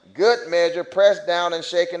 Good measure, pressed down and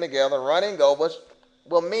shaken together, running over,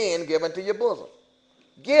 will men given to your bosom.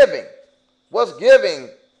 Giving. What's giving?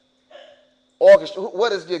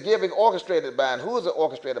 What is your giving orchestrated by, and who is it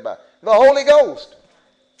orchestrated by? The Holy Ghost.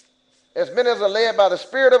 As many as are led by the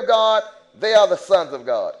Spirit of God, they are the sons of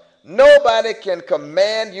God. Nobody can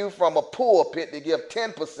command you from a pulpit to give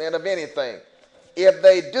 10% of anything. If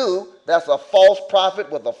they do, that's a false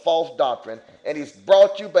prophet with a false doctrine, and he's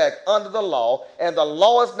brought you back under the law, and the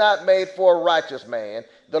law is not made for a righteous man.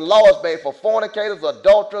 The law is made for fornicators,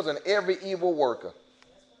 adulterers, and every evil worker.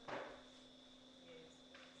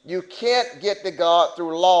 You can't get to God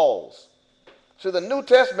through laws. So the New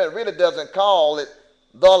Testament really doesn't call it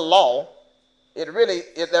the law.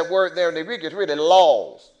 That word there in the Greek is really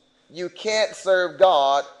laws. You can't serve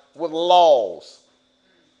God with laws.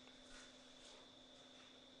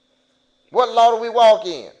 What law do we walk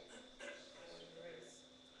in?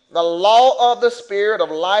 The law of the Spirit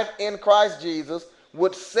of life in Christ Jesus,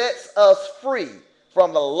 which sets us free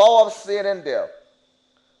from the law of sin and death.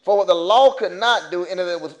 For what the law could not do, in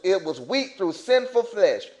that it was weak through sinful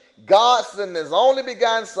flesh. God sent his only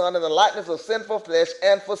begotten Son in the likeness of sinful flesh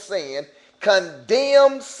and for sin,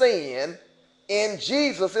 condemned sin in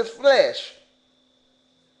Jesus' flesh,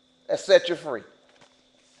 and set you free.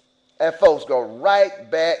 And folks go right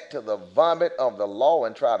back to the vomit of the law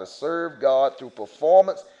and try to serve God through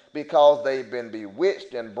performance because they've been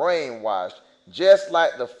bewitched and brainwashed, just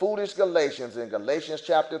like the foolish Galatians in Galatians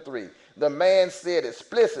chapter 3. The man said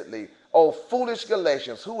explicitly, "O foolish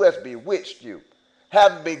Galatians, who has bewitched you?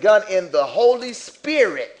 Having begun in the Holy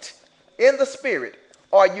Spirit, in the Spirit,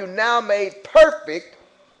 are you now made perfect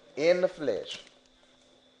in the flesh?"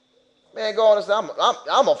 Man, go on and say,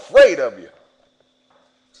 I'm afraid of you.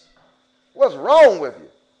 What's wrong with you?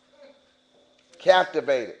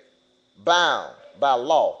 Captivated, bound by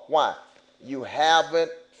law. Why? You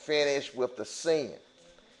haven't finished with the sin.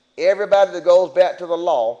 Everybody that goes back to the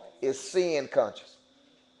law is sin conscious.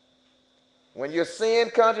 When you're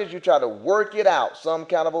sin conscious, you try to work it out some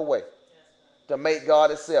kind of a way to make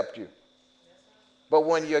God accept you. But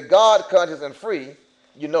when you're God conscious and free,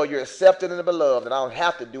 you know you're accepted in the beloved, and I don't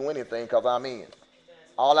have to do anything because I'm in.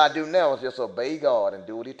 All I do now is just obey God and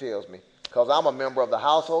do what he tells me, because I'm a member of the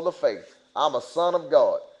household of faith. I'm a son of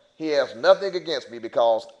God. He has nothing against me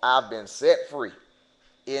because I've been set free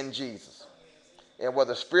in Jesus. And where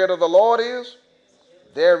the Spirit of the Lord is,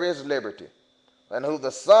 there is liberty. And who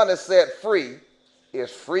the Son has set free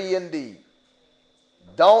is free indeed.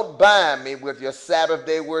 Don't bind me with your Sabbath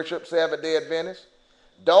day worship, Sabbath day Adventist.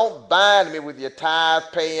 Don't bind me with your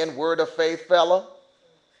tithe-paying, word of faith fella.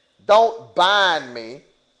 Don't bind me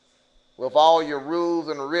with all your rules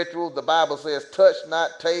and rituals. The Bible says, touch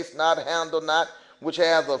not, taste not, handle not, which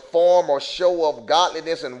has a form or show of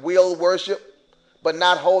godliness and will worship, but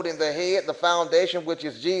not holding the head, the foundation, which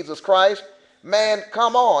is Jesus Christ. Man,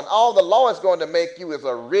 come on. All the law is going to make you is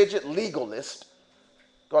a rigid legalist,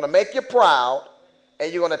 going to make you proud,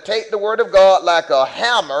 and you're going to take the word of God like a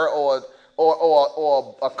hammer or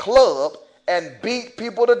a club and beat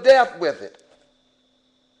people to death with it.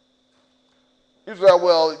 You say,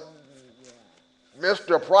 well,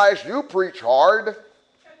 Mr. Price, you preach hard.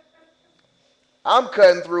 I'm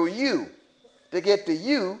cutting through you to get to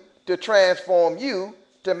you, to transform you,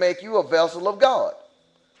 to make you a vessel of God.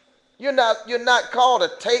 You're not called to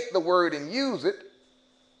take the word and use it.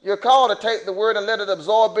 You're called to take the word and let it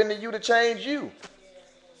absorb into you to change you.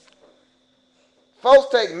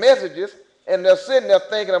 Folks take messages and they're sitting there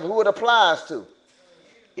thinking of who it applies to.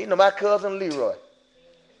 You know, my cousin Leroy.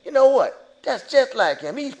 You know what? That's just like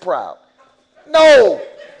him. He's proud. No,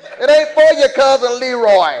 it ain't for your cousin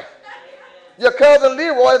Leroy. Your cousin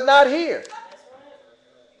Leroy is not here.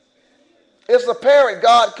 It's apparent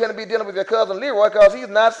God couldn't be dealing with your cousin Leroy because he's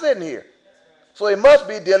not sitting here. So he must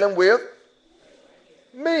be dealing with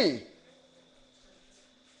me.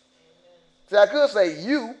 See, I could say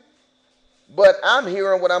you, but I'm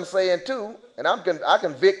hearing what I'm saying too, and I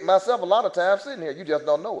convict myself a lot of times sitting here. You just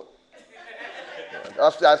don't know it.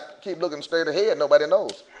 I keep looking straight ahead. Nobody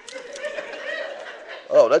knows.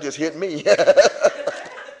 Oh, that just hit me.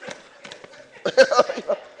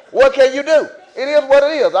 What can you do? It is what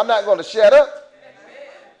it is. I'm not going to shut up.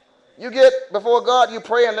 You get before God, you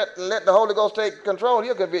pray and let the Holy Ghost take control.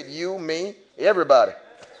 He'll convict you, me, everybody.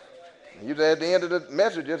 You at the end of the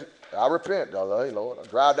message, just, I repent. Hey, Lord, I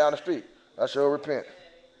drive down the street. I sure repent.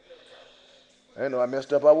 I didn't know I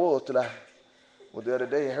messed up I was till I was the other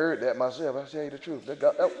day and heard that myself. I tell you the truth.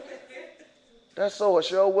 That sword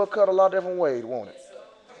sure will cut a lot of different ways, won't it?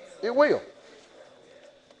 It will.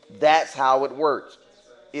 That's how it works.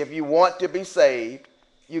 If you want to be saved,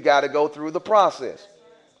 you got to go through the process.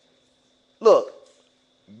 Look,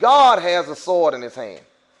 God has a sword in his hand.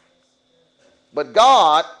 But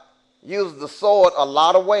God uses the sword a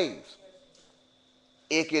lot of ways.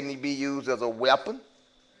 It can be used as a weapon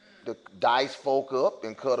to dice folk up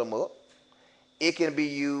and cut them up. It can be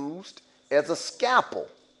used as a scalpel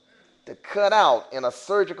to cut out in a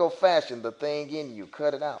surgical fashion the thing in you,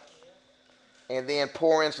 cut it out. And then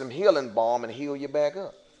pour in some healing balm and heal you back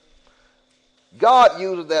up. God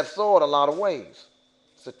uses that sword a lot of ways.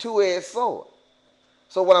 It's a two-edged sword.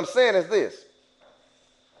 So what I'm saying is this.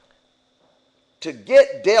 To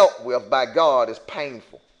get dealt with by God is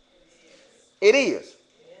painful. It is.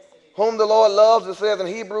 Whom the Lord loves, it says in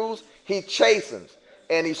Hebrews, he chastens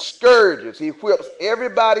and he scourges. He whips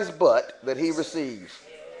everybody's butt that he receives.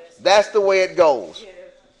 That's the way it goes.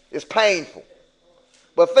 It's painful.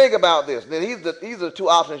 But think about this. These are the two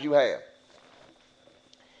options you have.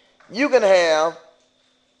 You can have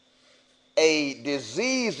a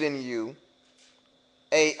disease in you,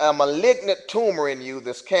 a malignant tumor in you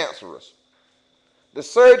that's cancerous. The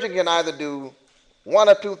surgeon can either do one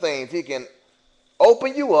or two things. He can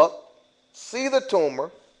open you up, see the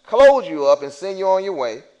tumor, close you up, and send you on your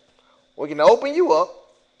way. Or he can open you up,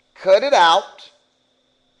 cut it out,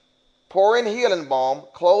 pour in healing balm,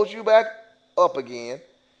 close you back up again,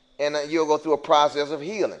 and you'll go through a process of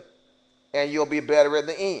healing, and you'll be better at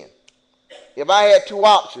the end. If I had two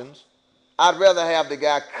options, I'd rather have the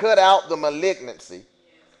guy cut out the malignancy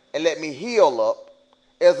and let me heal up,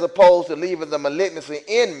 as opposed to leaving the malignancy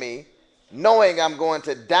in me, knowing I'm going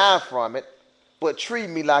to die from it, but treat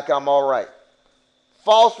me like I'm all right.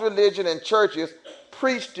 False religion and churches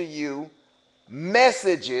preach to you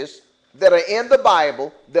messages that are in the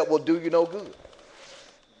Bible that will do you no good.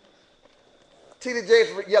 T.D.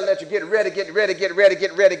 Jakes yelling at you, get ready, get ready, get ready,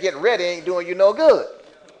 get ready, get ready, ain't doing you no good.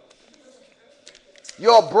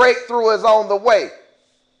 Your breakthrough is on the way.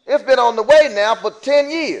 It's been on the way now for 10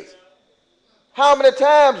 years. How many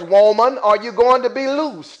times, woman, are you going to be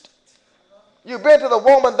loosed? You've been to the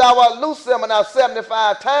Woman Thou Art Loose seminar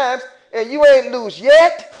 75 times, and you ain't loose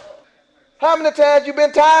yet. How many times you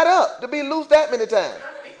been tied up to be loose that many times?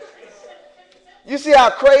 You see how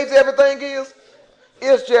crazy everything is?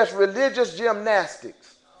 It's just religious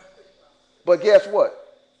gymnastics. But guess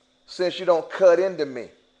what? Since you don't cut into me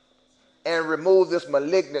and remove this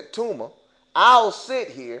malignant tumor, I'll sit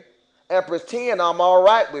here and pretend I'm all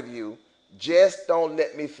right with you. Just don't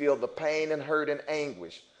let me feel the pain and hurt and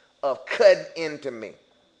anguish of cutting into me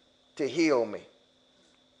to heal me.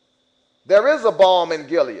 There is a balm in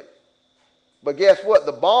Gilead. But guess what?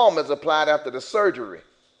 The balm is applied after the surgery.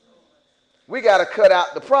 We got to cut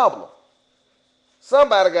out the problem.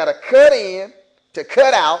 Somebody got to cut in to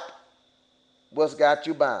cut out what's got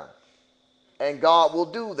you bound. And God will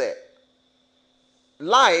do that.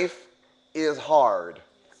 Life is hard.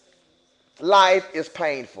 Life is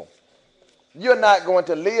painful. You're not going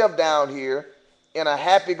to live down here in a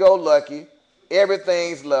happy-go-lucky,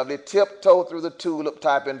 everything's lovely, tiptoe through the tulip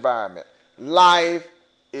type environment. Life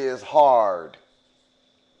is hard.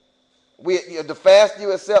 The faster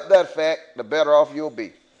you accept that fact, the better off you'll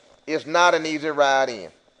be. It's not an easy ride in.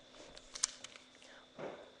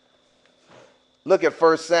 Look at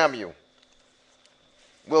 1 Samuel.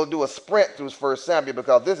 We'll do a sprint through 1 Samuel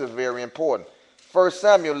because this is very important. 1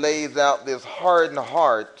 Samuel lays out this hardened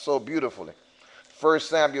heart so beautifully. 1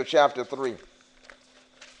 Samuel chapter 3.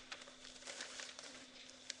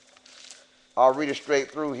 I'll read it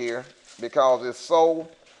straight through here because it's so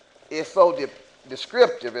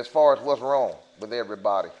descriptive as far as what's wrong with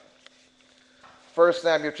everybody. 1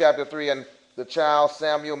 Samuel chapter 3, and the child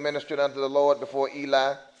Samuel ministered unto the Lord before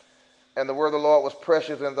Eli, and the word of the Lord was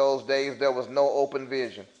precious in those days. There was no open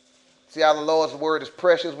vision. See how the Lord's word is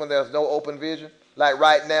precious when there's no open vision? Like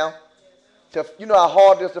right now. You know how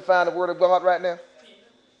hard it is to find the word of God right now?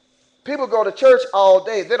 People go to church all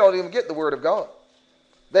day. They don't even get the word of God.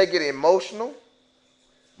 They get emotional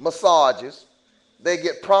massages. They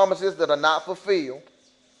get promises that are not fulfilled.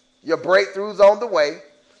 Your breakthrough's on the way.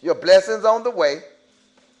 Your blessings on the way.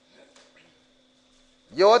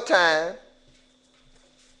 Your time.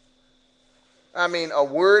 I mean, a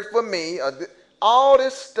word for me. All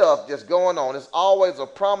this stuff just going on. It's always a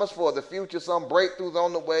promise for the future. Some breakthroughs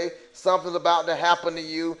on the way. Something's about to happen to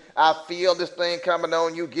you. I feel this thing coming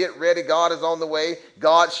on you. Get ready. God is on the way.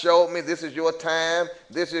 God showed me this is your time.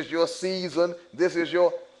 This is your season. This is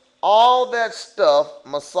your... All that stuff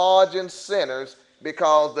massaging sinners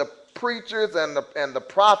because the preachers and the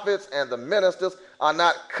prophets and the ministers are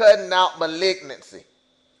not cutting out malignancy.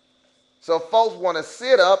 So folks want to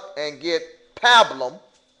sit up and get pablum.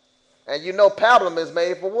 And you know pablum is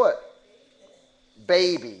made for what?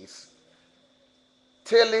 Babies.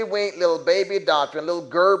 Tiddlywink little baby doctrine, little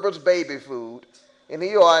Gerber's baby food. And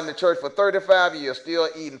here you are in the church for 35 years still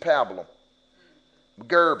eating pablum.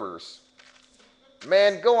 Gerber's.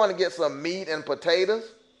 Man, go on and get some meat and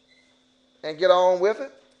potatoes and get on with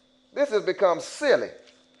it. This has become silly.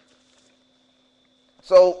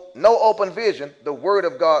 So, no open vision. The word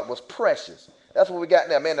of God was precious. That's what we got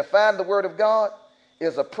now. Man, to find the word of God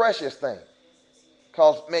is a precious thing.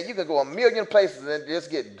 Because, man, you can go a million places and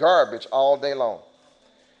just get garbage all day long.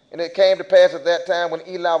 And it came to pass at that time when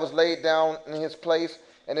Eli was laid down in his place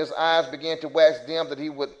and his eyes began to wax dim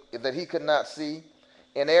that he could not see.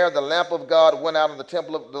 And ere the lamp of God went out of the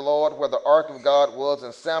temple of the Lord where the ark of God was,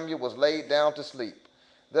 and Samuel was laid down to sleep,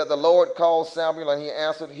 that the Lord called Samuel, and he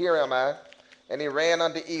answered, Here am I. And he ran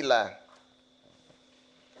unto Eli.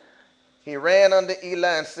 He ran unto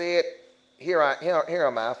Eli and said, here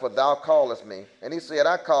am I, for thou callest me. And he said,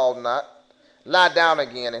 I called not. Lie down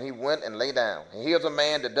again. And he went and lay down. And here's a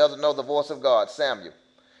man that doesn't know the voice of God, Samuel.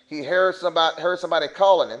 He heard somebody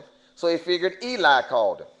calling him, so he figured Eli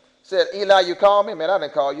called him. Said, Eli, you called me? Man, I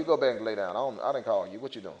didn't call you. Go back and lay down. I didn't call you.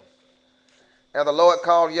 What you doing? And the Lord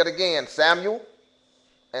called yet again, Samuel.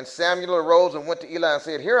 And Samuel arose and went to Eli and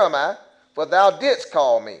said, Here am I, for thou didst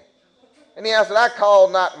call me. And he answered, I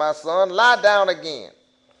called not, my son. Lie down again.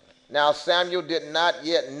 Now Samuel did not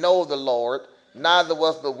yet know the Lord, neither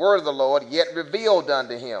was the word of the Lord yet revealed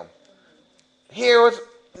unto him.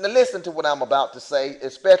 Now listen to what I'm about to say,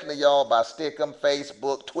 especially y'all by Stickum,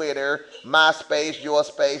 Facebook, Twitter, my space, your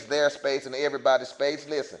space, their space, and everybody's space.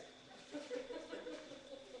 Listen.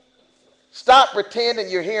 Stop pretending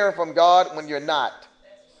you're hearing from God when you're not.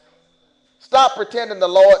 Stop pretending the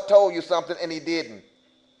Lord told you something and he didn't.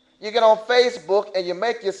 You get on Facebook and you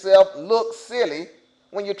make yourself look silly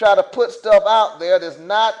when you try to put stuff out there that's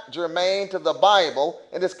not germane to the Bible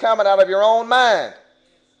and it's coming out of your own mind.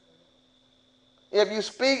 If you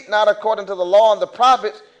speak not according to the law and the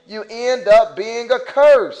prophets, you end up being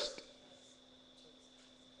accursed.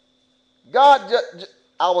 I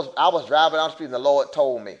was driving down the street and the Lord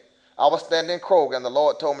told me. I was standing in Kroger and the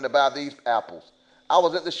Lord told me to buy these apples. I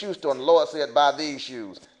was at the shoe store and the Lord said, buy these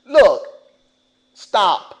shoes. Look,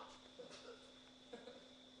 stop.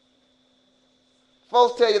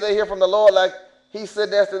 Folks tell you they hear from the Lord like he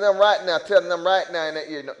said that to them right now, telling them right now in their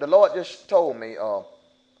ear. The Lord just told me.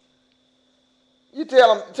 You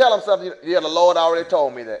tell them something. Yeah, the Lord already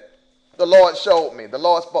told me that. The Lord showed me. The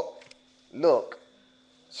Lord spoke. Look,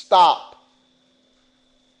 stop.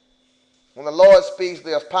 When the Lord speaks,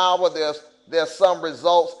 there's power. There's some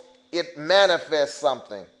results. It manifests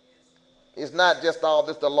something. It's not just all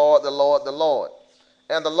this, the Lord, the Lord, the Lord.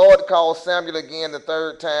 And the Lord called Samuel again the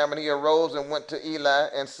third time, and he arose and went to Eli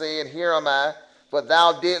and said, Here am I, for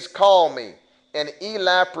thou didst call me. And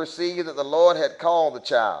Eli perceived that the Lord had called the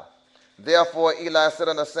child. Therefore Eli said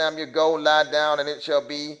unto Samuel, Go, lie down, and it shall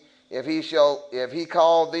be, if he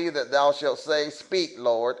call thee, that thou shalt say, Speak,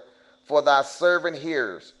 Lord, for thy servant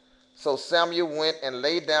hears. So Samuel went and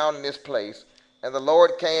lay down in his place, and the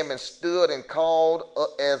Lord came and stood and called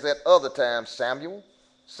as at other times, Samuel,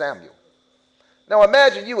 Samuel. Now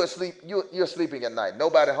imagine you asleep. You're sleeping at night.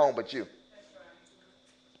 Nobody home but you.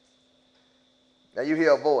 Now you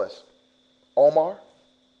hear a voice. Omar?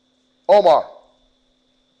 Omar.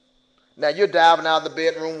 Now you're diving out the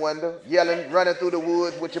bedroom window, yelling, running through the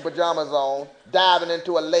woods with your pajamas on, diving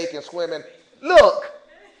into a lake and swimming. Look!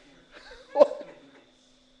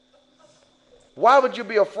 Why would you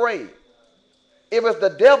be afraid? If it's the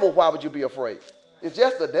devil, why would you be afraid? It's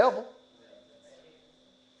just the devil.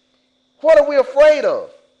 What are we afraid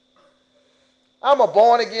of? I'm a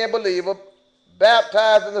born-again believer,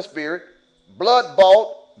 baptized in the Spirit,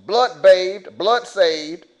 blood-bought, blood-bathed,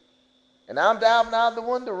 blood-saved, and I'm diving out the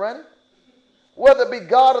window running. Whether it be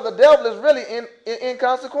God or the devil is really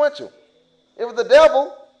inconsequential. If it's the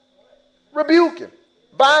devil, rebuke him,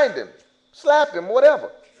 bind him, slap him,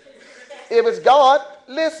 whatever. If it's God,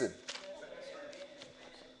 listen.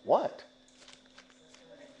 What?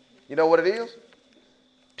 You know what it is?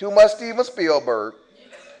 Too much Steven Spielberg,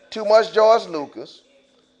 too much George Lucas,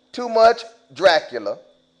 too much Dracula,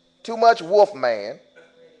 too much Wolfman,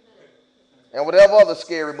 and whatever other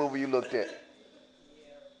scary movie you looked at.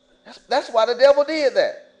 That's why the devil did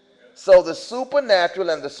that. So the supernatural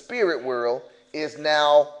and the spirit world is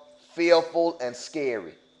now fearful and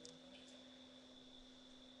scary.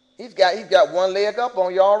 He's got one leg up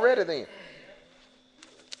on you already then.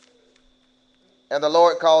 And the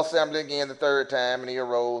Lord called Samuel again the third time, and he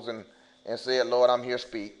arose and said, Lord, I'm here,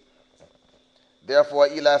 speak. Therefore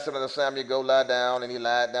Eli said unto Samuel, Go lie down. And he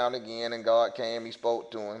lied down again, and God came, he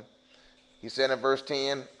spoke to him. He said in verse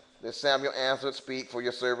 10, that Samuel answered, Speak, for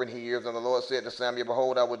your servant hears. And the Lord said to Samuel,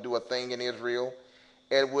 Behold, I will do a thing in Israel,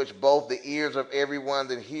 at which both the ears of everyone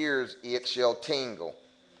that hears it shall tingle.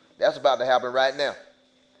 That's about to happen right now.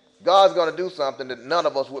 God's going to do something that none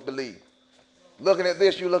of us would believe. Looking at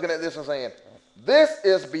this, you're looking at this and saying, this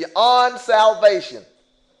is beyond salvation.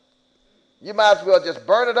 You might as well just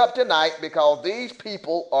burn it up tonight because these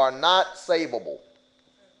people are not savable.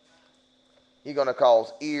 He's going to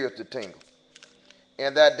cause ears to tingle.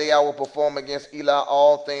 And that day I will perform against Eli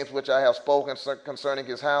all things which I have spoken concerning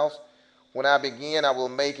his house. When I begin, I will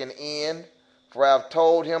make an end. For I have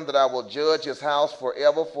told him that I will judge his house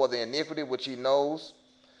forever for the iniquity which he knows.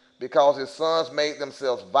 because his sons made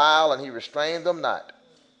themselves vile, and he restrained them not.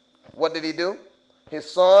 What did he do? His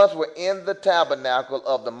sons were in the tabernacle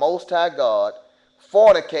of the Most High God,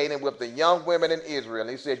 fornicating with the young women in Israel. And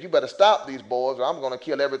he said, you better stop these boys, or I'm going to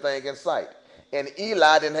kill everything in sight. And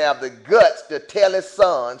Eli didn't have the guts to tell his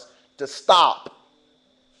sons to stop,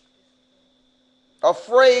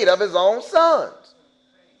 afraid of his own sons.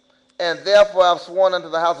 And therefore I've sworn unto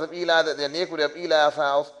the house of Eli that the iniquity of Eli's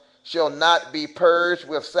house shall not be purged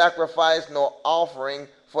with sacrifice nor offering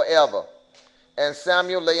forever. And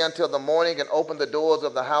Samuel lay until the morning and opened the doors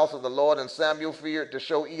of the house of the Lord, and Samuel feared to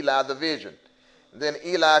show Eli the vision. Then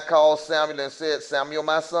Eli called Samuel and said, Samuel,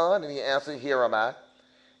 my son? And he answered, Here am I.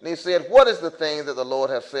 And he said, What is the thing that the Lord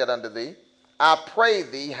hath said unto thee? I pray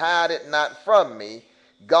thee, hide it not from me.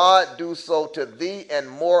 God do so to thee, and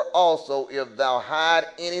more also, if thou hide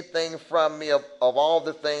anything from me of all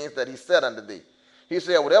the things that he said unto thee. He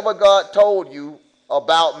said, whatever God told you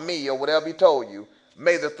about me, or whatever he told you,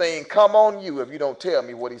 may the thing come on you if you don't tell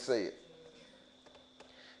me what he said.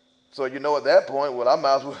 So you know at that point, well, I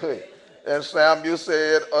might as well. And Samuel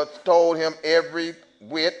said, told him every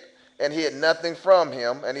whit, and hid nothing from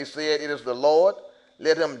him. And he said, it is the Lord.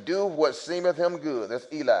 Let him do what seemeth him good. That's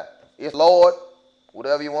Eli. It's Lord.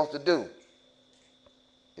 Whatever he wants to do,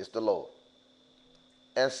 it's the Lord.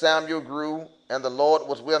 And Samuel grew, and the Lord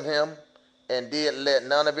was with him, and did let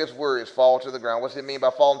none of his words fall to the ground. What's it mean by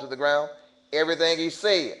falling to the ground? Everything he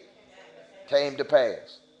said came to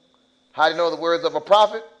pass. How do you know the words of a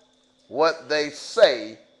prophet? What they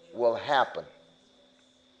say will happen.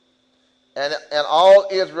 And all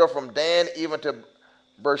Israel from Dan even to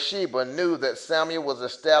Beersheba knew that Samuel was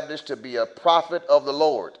established to be a prophet of the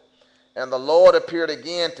Lord. And the Lord appeared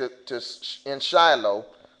again in Shiloh,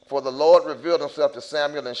 for the Lord revealed himself to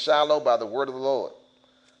Samuel in Shiloh by the word of the Lord.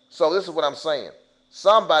 So this is what I'm saying.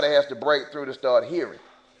 Somebody has to break through to start hearing.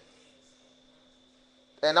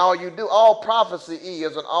 And all you do, all prophecy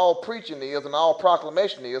is, and all preaching is, and all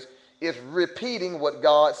proclamation is repeating what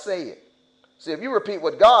God said. See, if you repeat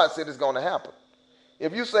what God said, it's going to happen.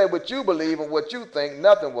 If you say what you believe and what you think,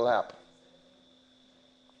 nothing will happen.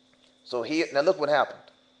 So now look what happened.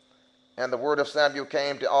 And the word of Samuel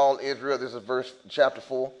came to all Israel. This is chapter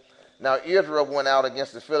 4. Now Israel went out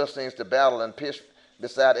against the Philistines to battle and pitched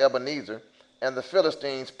beside Ebenezer, and the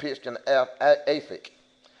Philistines pitched in Aphek.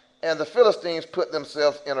 And the Philistines put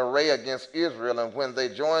themselves in array against Israel, and when they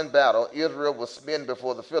joined battle, Israel was smitten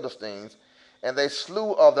before the Philistines, and they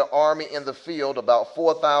slew of the army in the field about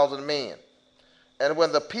 4,000 men. And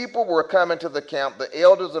when the people were coming to the camp, the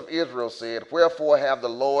elders of Israel said, Wherefore have the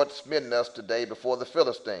Lord smitten us today before the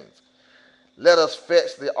Philistines? Let us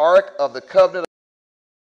fetch the ark of the covenant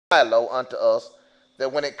of Shiloh unto us,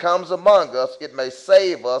 that when it comes among us, it may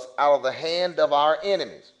save us out of the hand of our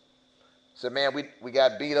enemies. So, man, we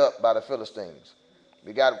got beat up by the Philistines.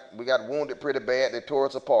 We got wounded pretty bad. They tore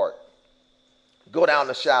us apart. Go down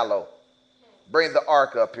to Shiloh. Bring the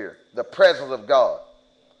ark up here. The presence of God.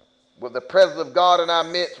 With the presence of God in our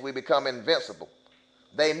midst, we become invincible.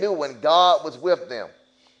 They knew when God was with them,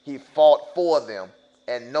 he fought for them,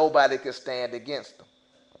 and nobody could stand against them.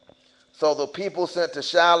 So the people sent to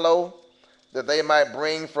Shiloh, that they might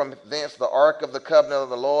bring from thence the ark of the covenant of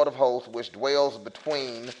the Lord of hosts, which dwells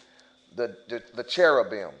between the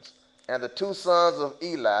cherubims. And the two sons of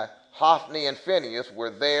Eli, Hophni and Phinehas, were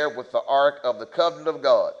there with the ark of the covenant of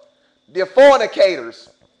God. The fornicators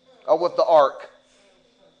are with the ark.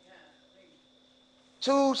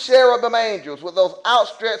 Two cherubim angels with those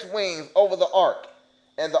outstretched wings over the ark.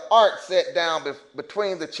 And the ark sat down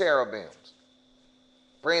between the cherubims.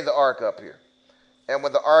 Bring the ark up here. And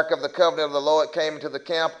when the ark of the covenant of the Lord came into the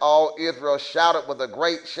camp, all Israel shouted with a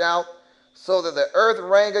great shout, so that the earth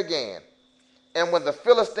rang again. And when the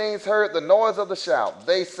Philistines heard the noise of the shout,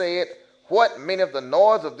 they said, What meaneth the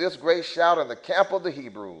noise of this great shout in the camp of the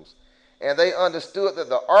Hebrews? And they understood that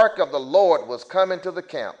the ark of the Lord was come into the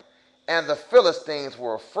camp. And the Philistines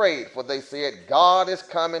were afraid, for they said, God is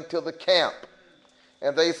come into the camp.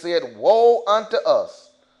 And they said, Woe unto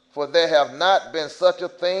us, for there have not been such a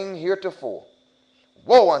thing heretofore.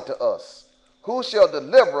 Woe unto us! Who shall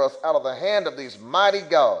deliver us out of the hand of these mighty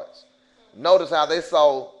gods? Notice how they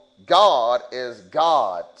saw God as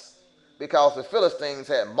gods, because the Philistines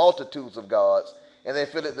had multitudes of gods, and they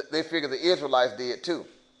figured the Israelites did too.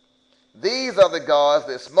 These are the gods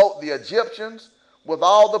that smote the Egyptians with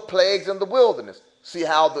all the plagues in the wilderness. See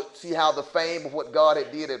how the fame of what God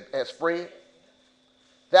had did had spread?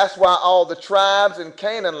 That's why all the tribes in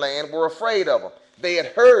Canaan land were afraid of them. They had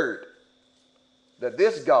heard that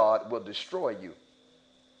this God will destroy you.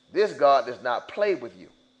 This God does not play with you.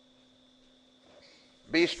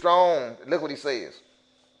 Be strong. Look what he says.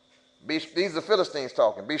 These are the Philistines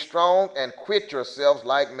talking. Be strong and quit yourselves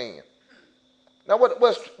like men. Now,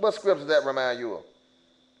 what scripture does that remind you of?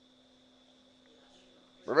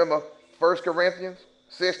 Remember 1 Corinthians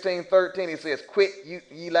 16:13, he says, quit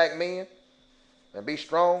ye like men and be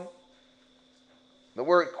strong. The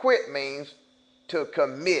word quit means to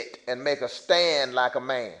commit and make a stand like a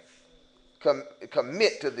man.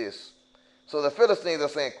 Commit to this. So the Philistines are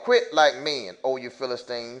saying, quit like men, O you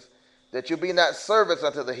Philistines, that you be not servants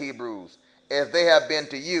unto the Hebrews, as they have been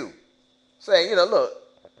to you. Saying, look,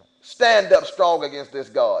 stand up strong against this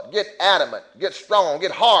God. Get adamant, get strong,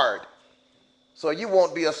 get hard. So you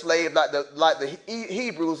won't be a slave like the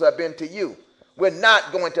Hebrews have been to you. We're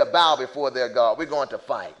not going to bow before their God. We're going to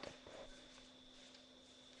fight.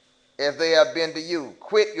 As they have been to you,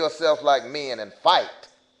 quit yourselves like men and fight.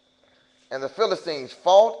 And the Philistines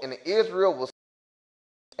fought, and Israel was,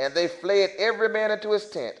 and they fled every man into his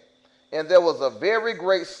tent. And there was a very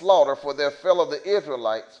great slaughter, for there fell of the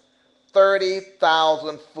Israelites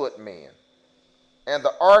 30,000 footmen. And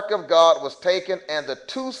the ark of God was taken, and the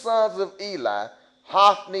two sons of Eli,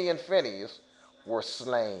 Hophni and Phinehas, were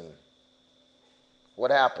slain.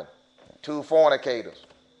 What happened? Two fornicators,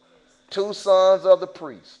 two sons of the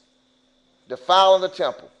priest, defiling the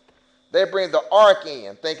temple. They bring the ark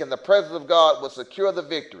in, thinking the presence of God would secure the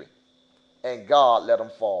victory. And God let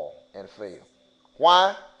them fall and fail.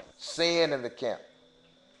 Why? Sin in the camp.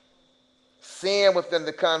 Sin within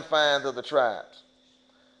the confines of the tribes.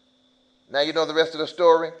 Now you know the rest of the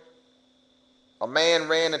story. A man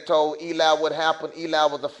ran and told Eli what happened. Eli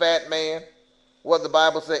was a fat man. What the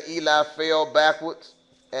Bible said, Eli fell backwards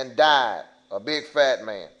and died. A big fat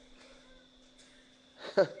man.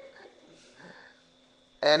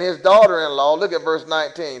 And his daughter-in-law, look at verse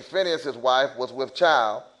 19. Phinehas, his wife, was with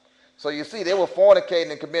child. So you see, they were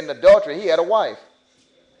fornicating and committing adultery. He had a wife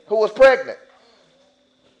who was pregnant.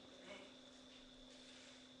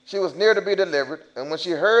 She was near to be delivered, and when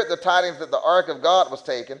she heard the tidings that the ark of God was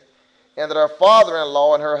taken, and that her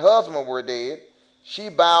father-in-law and her husband were dead, she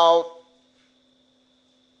bowed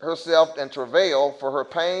herself in travail, for her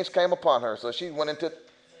pains came upon her. So she went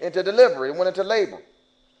into delivery, went into labor.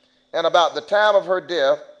 And about the time of her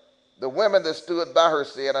death, the women that stood by her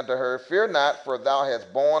said unto her, Fear not, for thou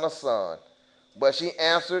hast borne a son. But she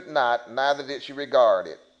answered not, neither did she regard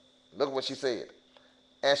it. Look what she said.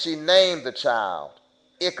 And she named the child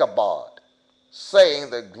Ichabod, saying,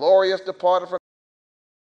 The glory is departed from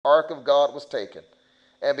the ark of God was taken,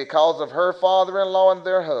 and because of her father-in-law and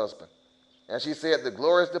their husband. And she said, The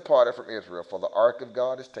glory is departed from Israel, for the ark of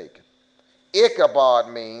God is taken. Ichabod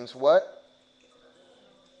means what?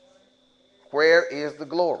 Where is the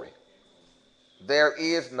glory? There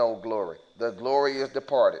is no glory. The glory is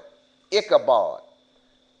departed. Ichabod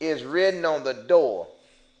is written on the door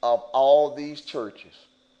of all these churches.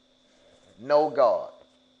 No God,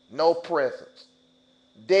 no presence,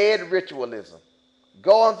 dead ritualism,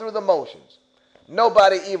 going through the motions.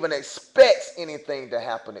 Nobody even expects anything to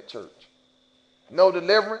happen at church. No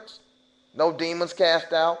deliverance, no demons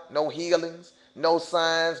cast out, no healings, no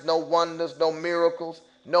signs, no wonders, no miracles,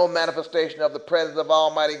 no manifestation of the presence of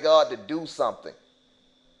Almighty God to do something.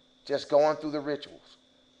 Just going through the rituals.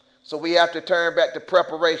 So we have to turn back to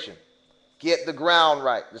preparation. Get the ground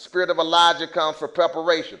right. The spirit of Elijah comes for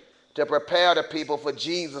preparation, to prepare the people for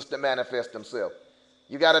Jesus to manifest himself.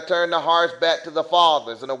 You got to turn the hearts back to the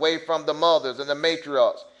fathers and away from the mothers and the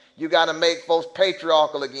matriarchs. You got to make folks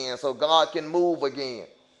patriarchal again so God can move again.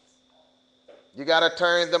 You got to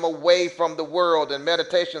turn them away from the world and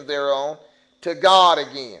meditation thereon to God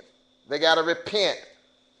again. They got to repent.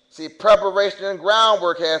 See, preparation and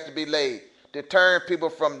groundwork has to be laid to turn people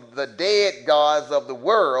from the dead gods of the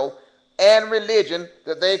world and religion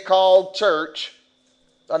that they call church,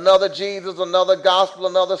 another Jesus, another gospel,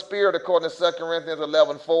 another spirit, according to 2 Corinthians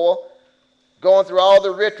 11:4, going through all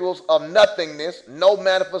the rituals of nothingness, no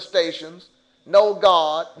manifestations, no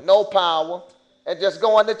God, no power, and just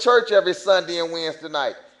going to church every Sunday and Wednesday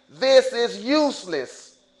night. This is useless.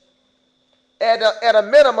 At a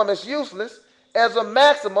minimum, it's useless. As a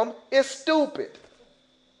maximum, it's stupid.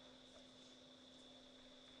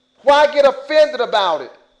 Why get offended about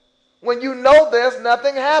it when you know there's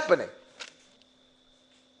nothing happening?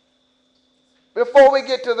 Before we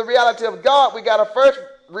get to the reality of God, we got to first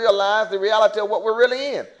realize the reality of what we're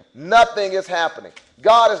really in. Nothing is happening.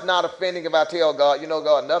 God is not offending if I tell God,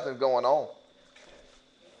 God, nothing's going on.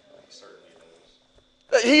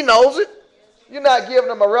 He knows it. You're not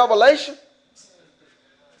giving him a revelation.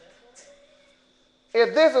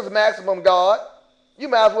 If this is maximum God, you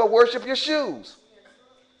might as well worship your shoes.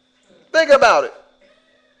 Think about it.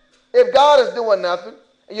 If God is doing nothing,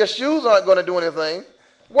 and your shoes aren't going to do anything,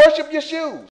 Worship your shoes.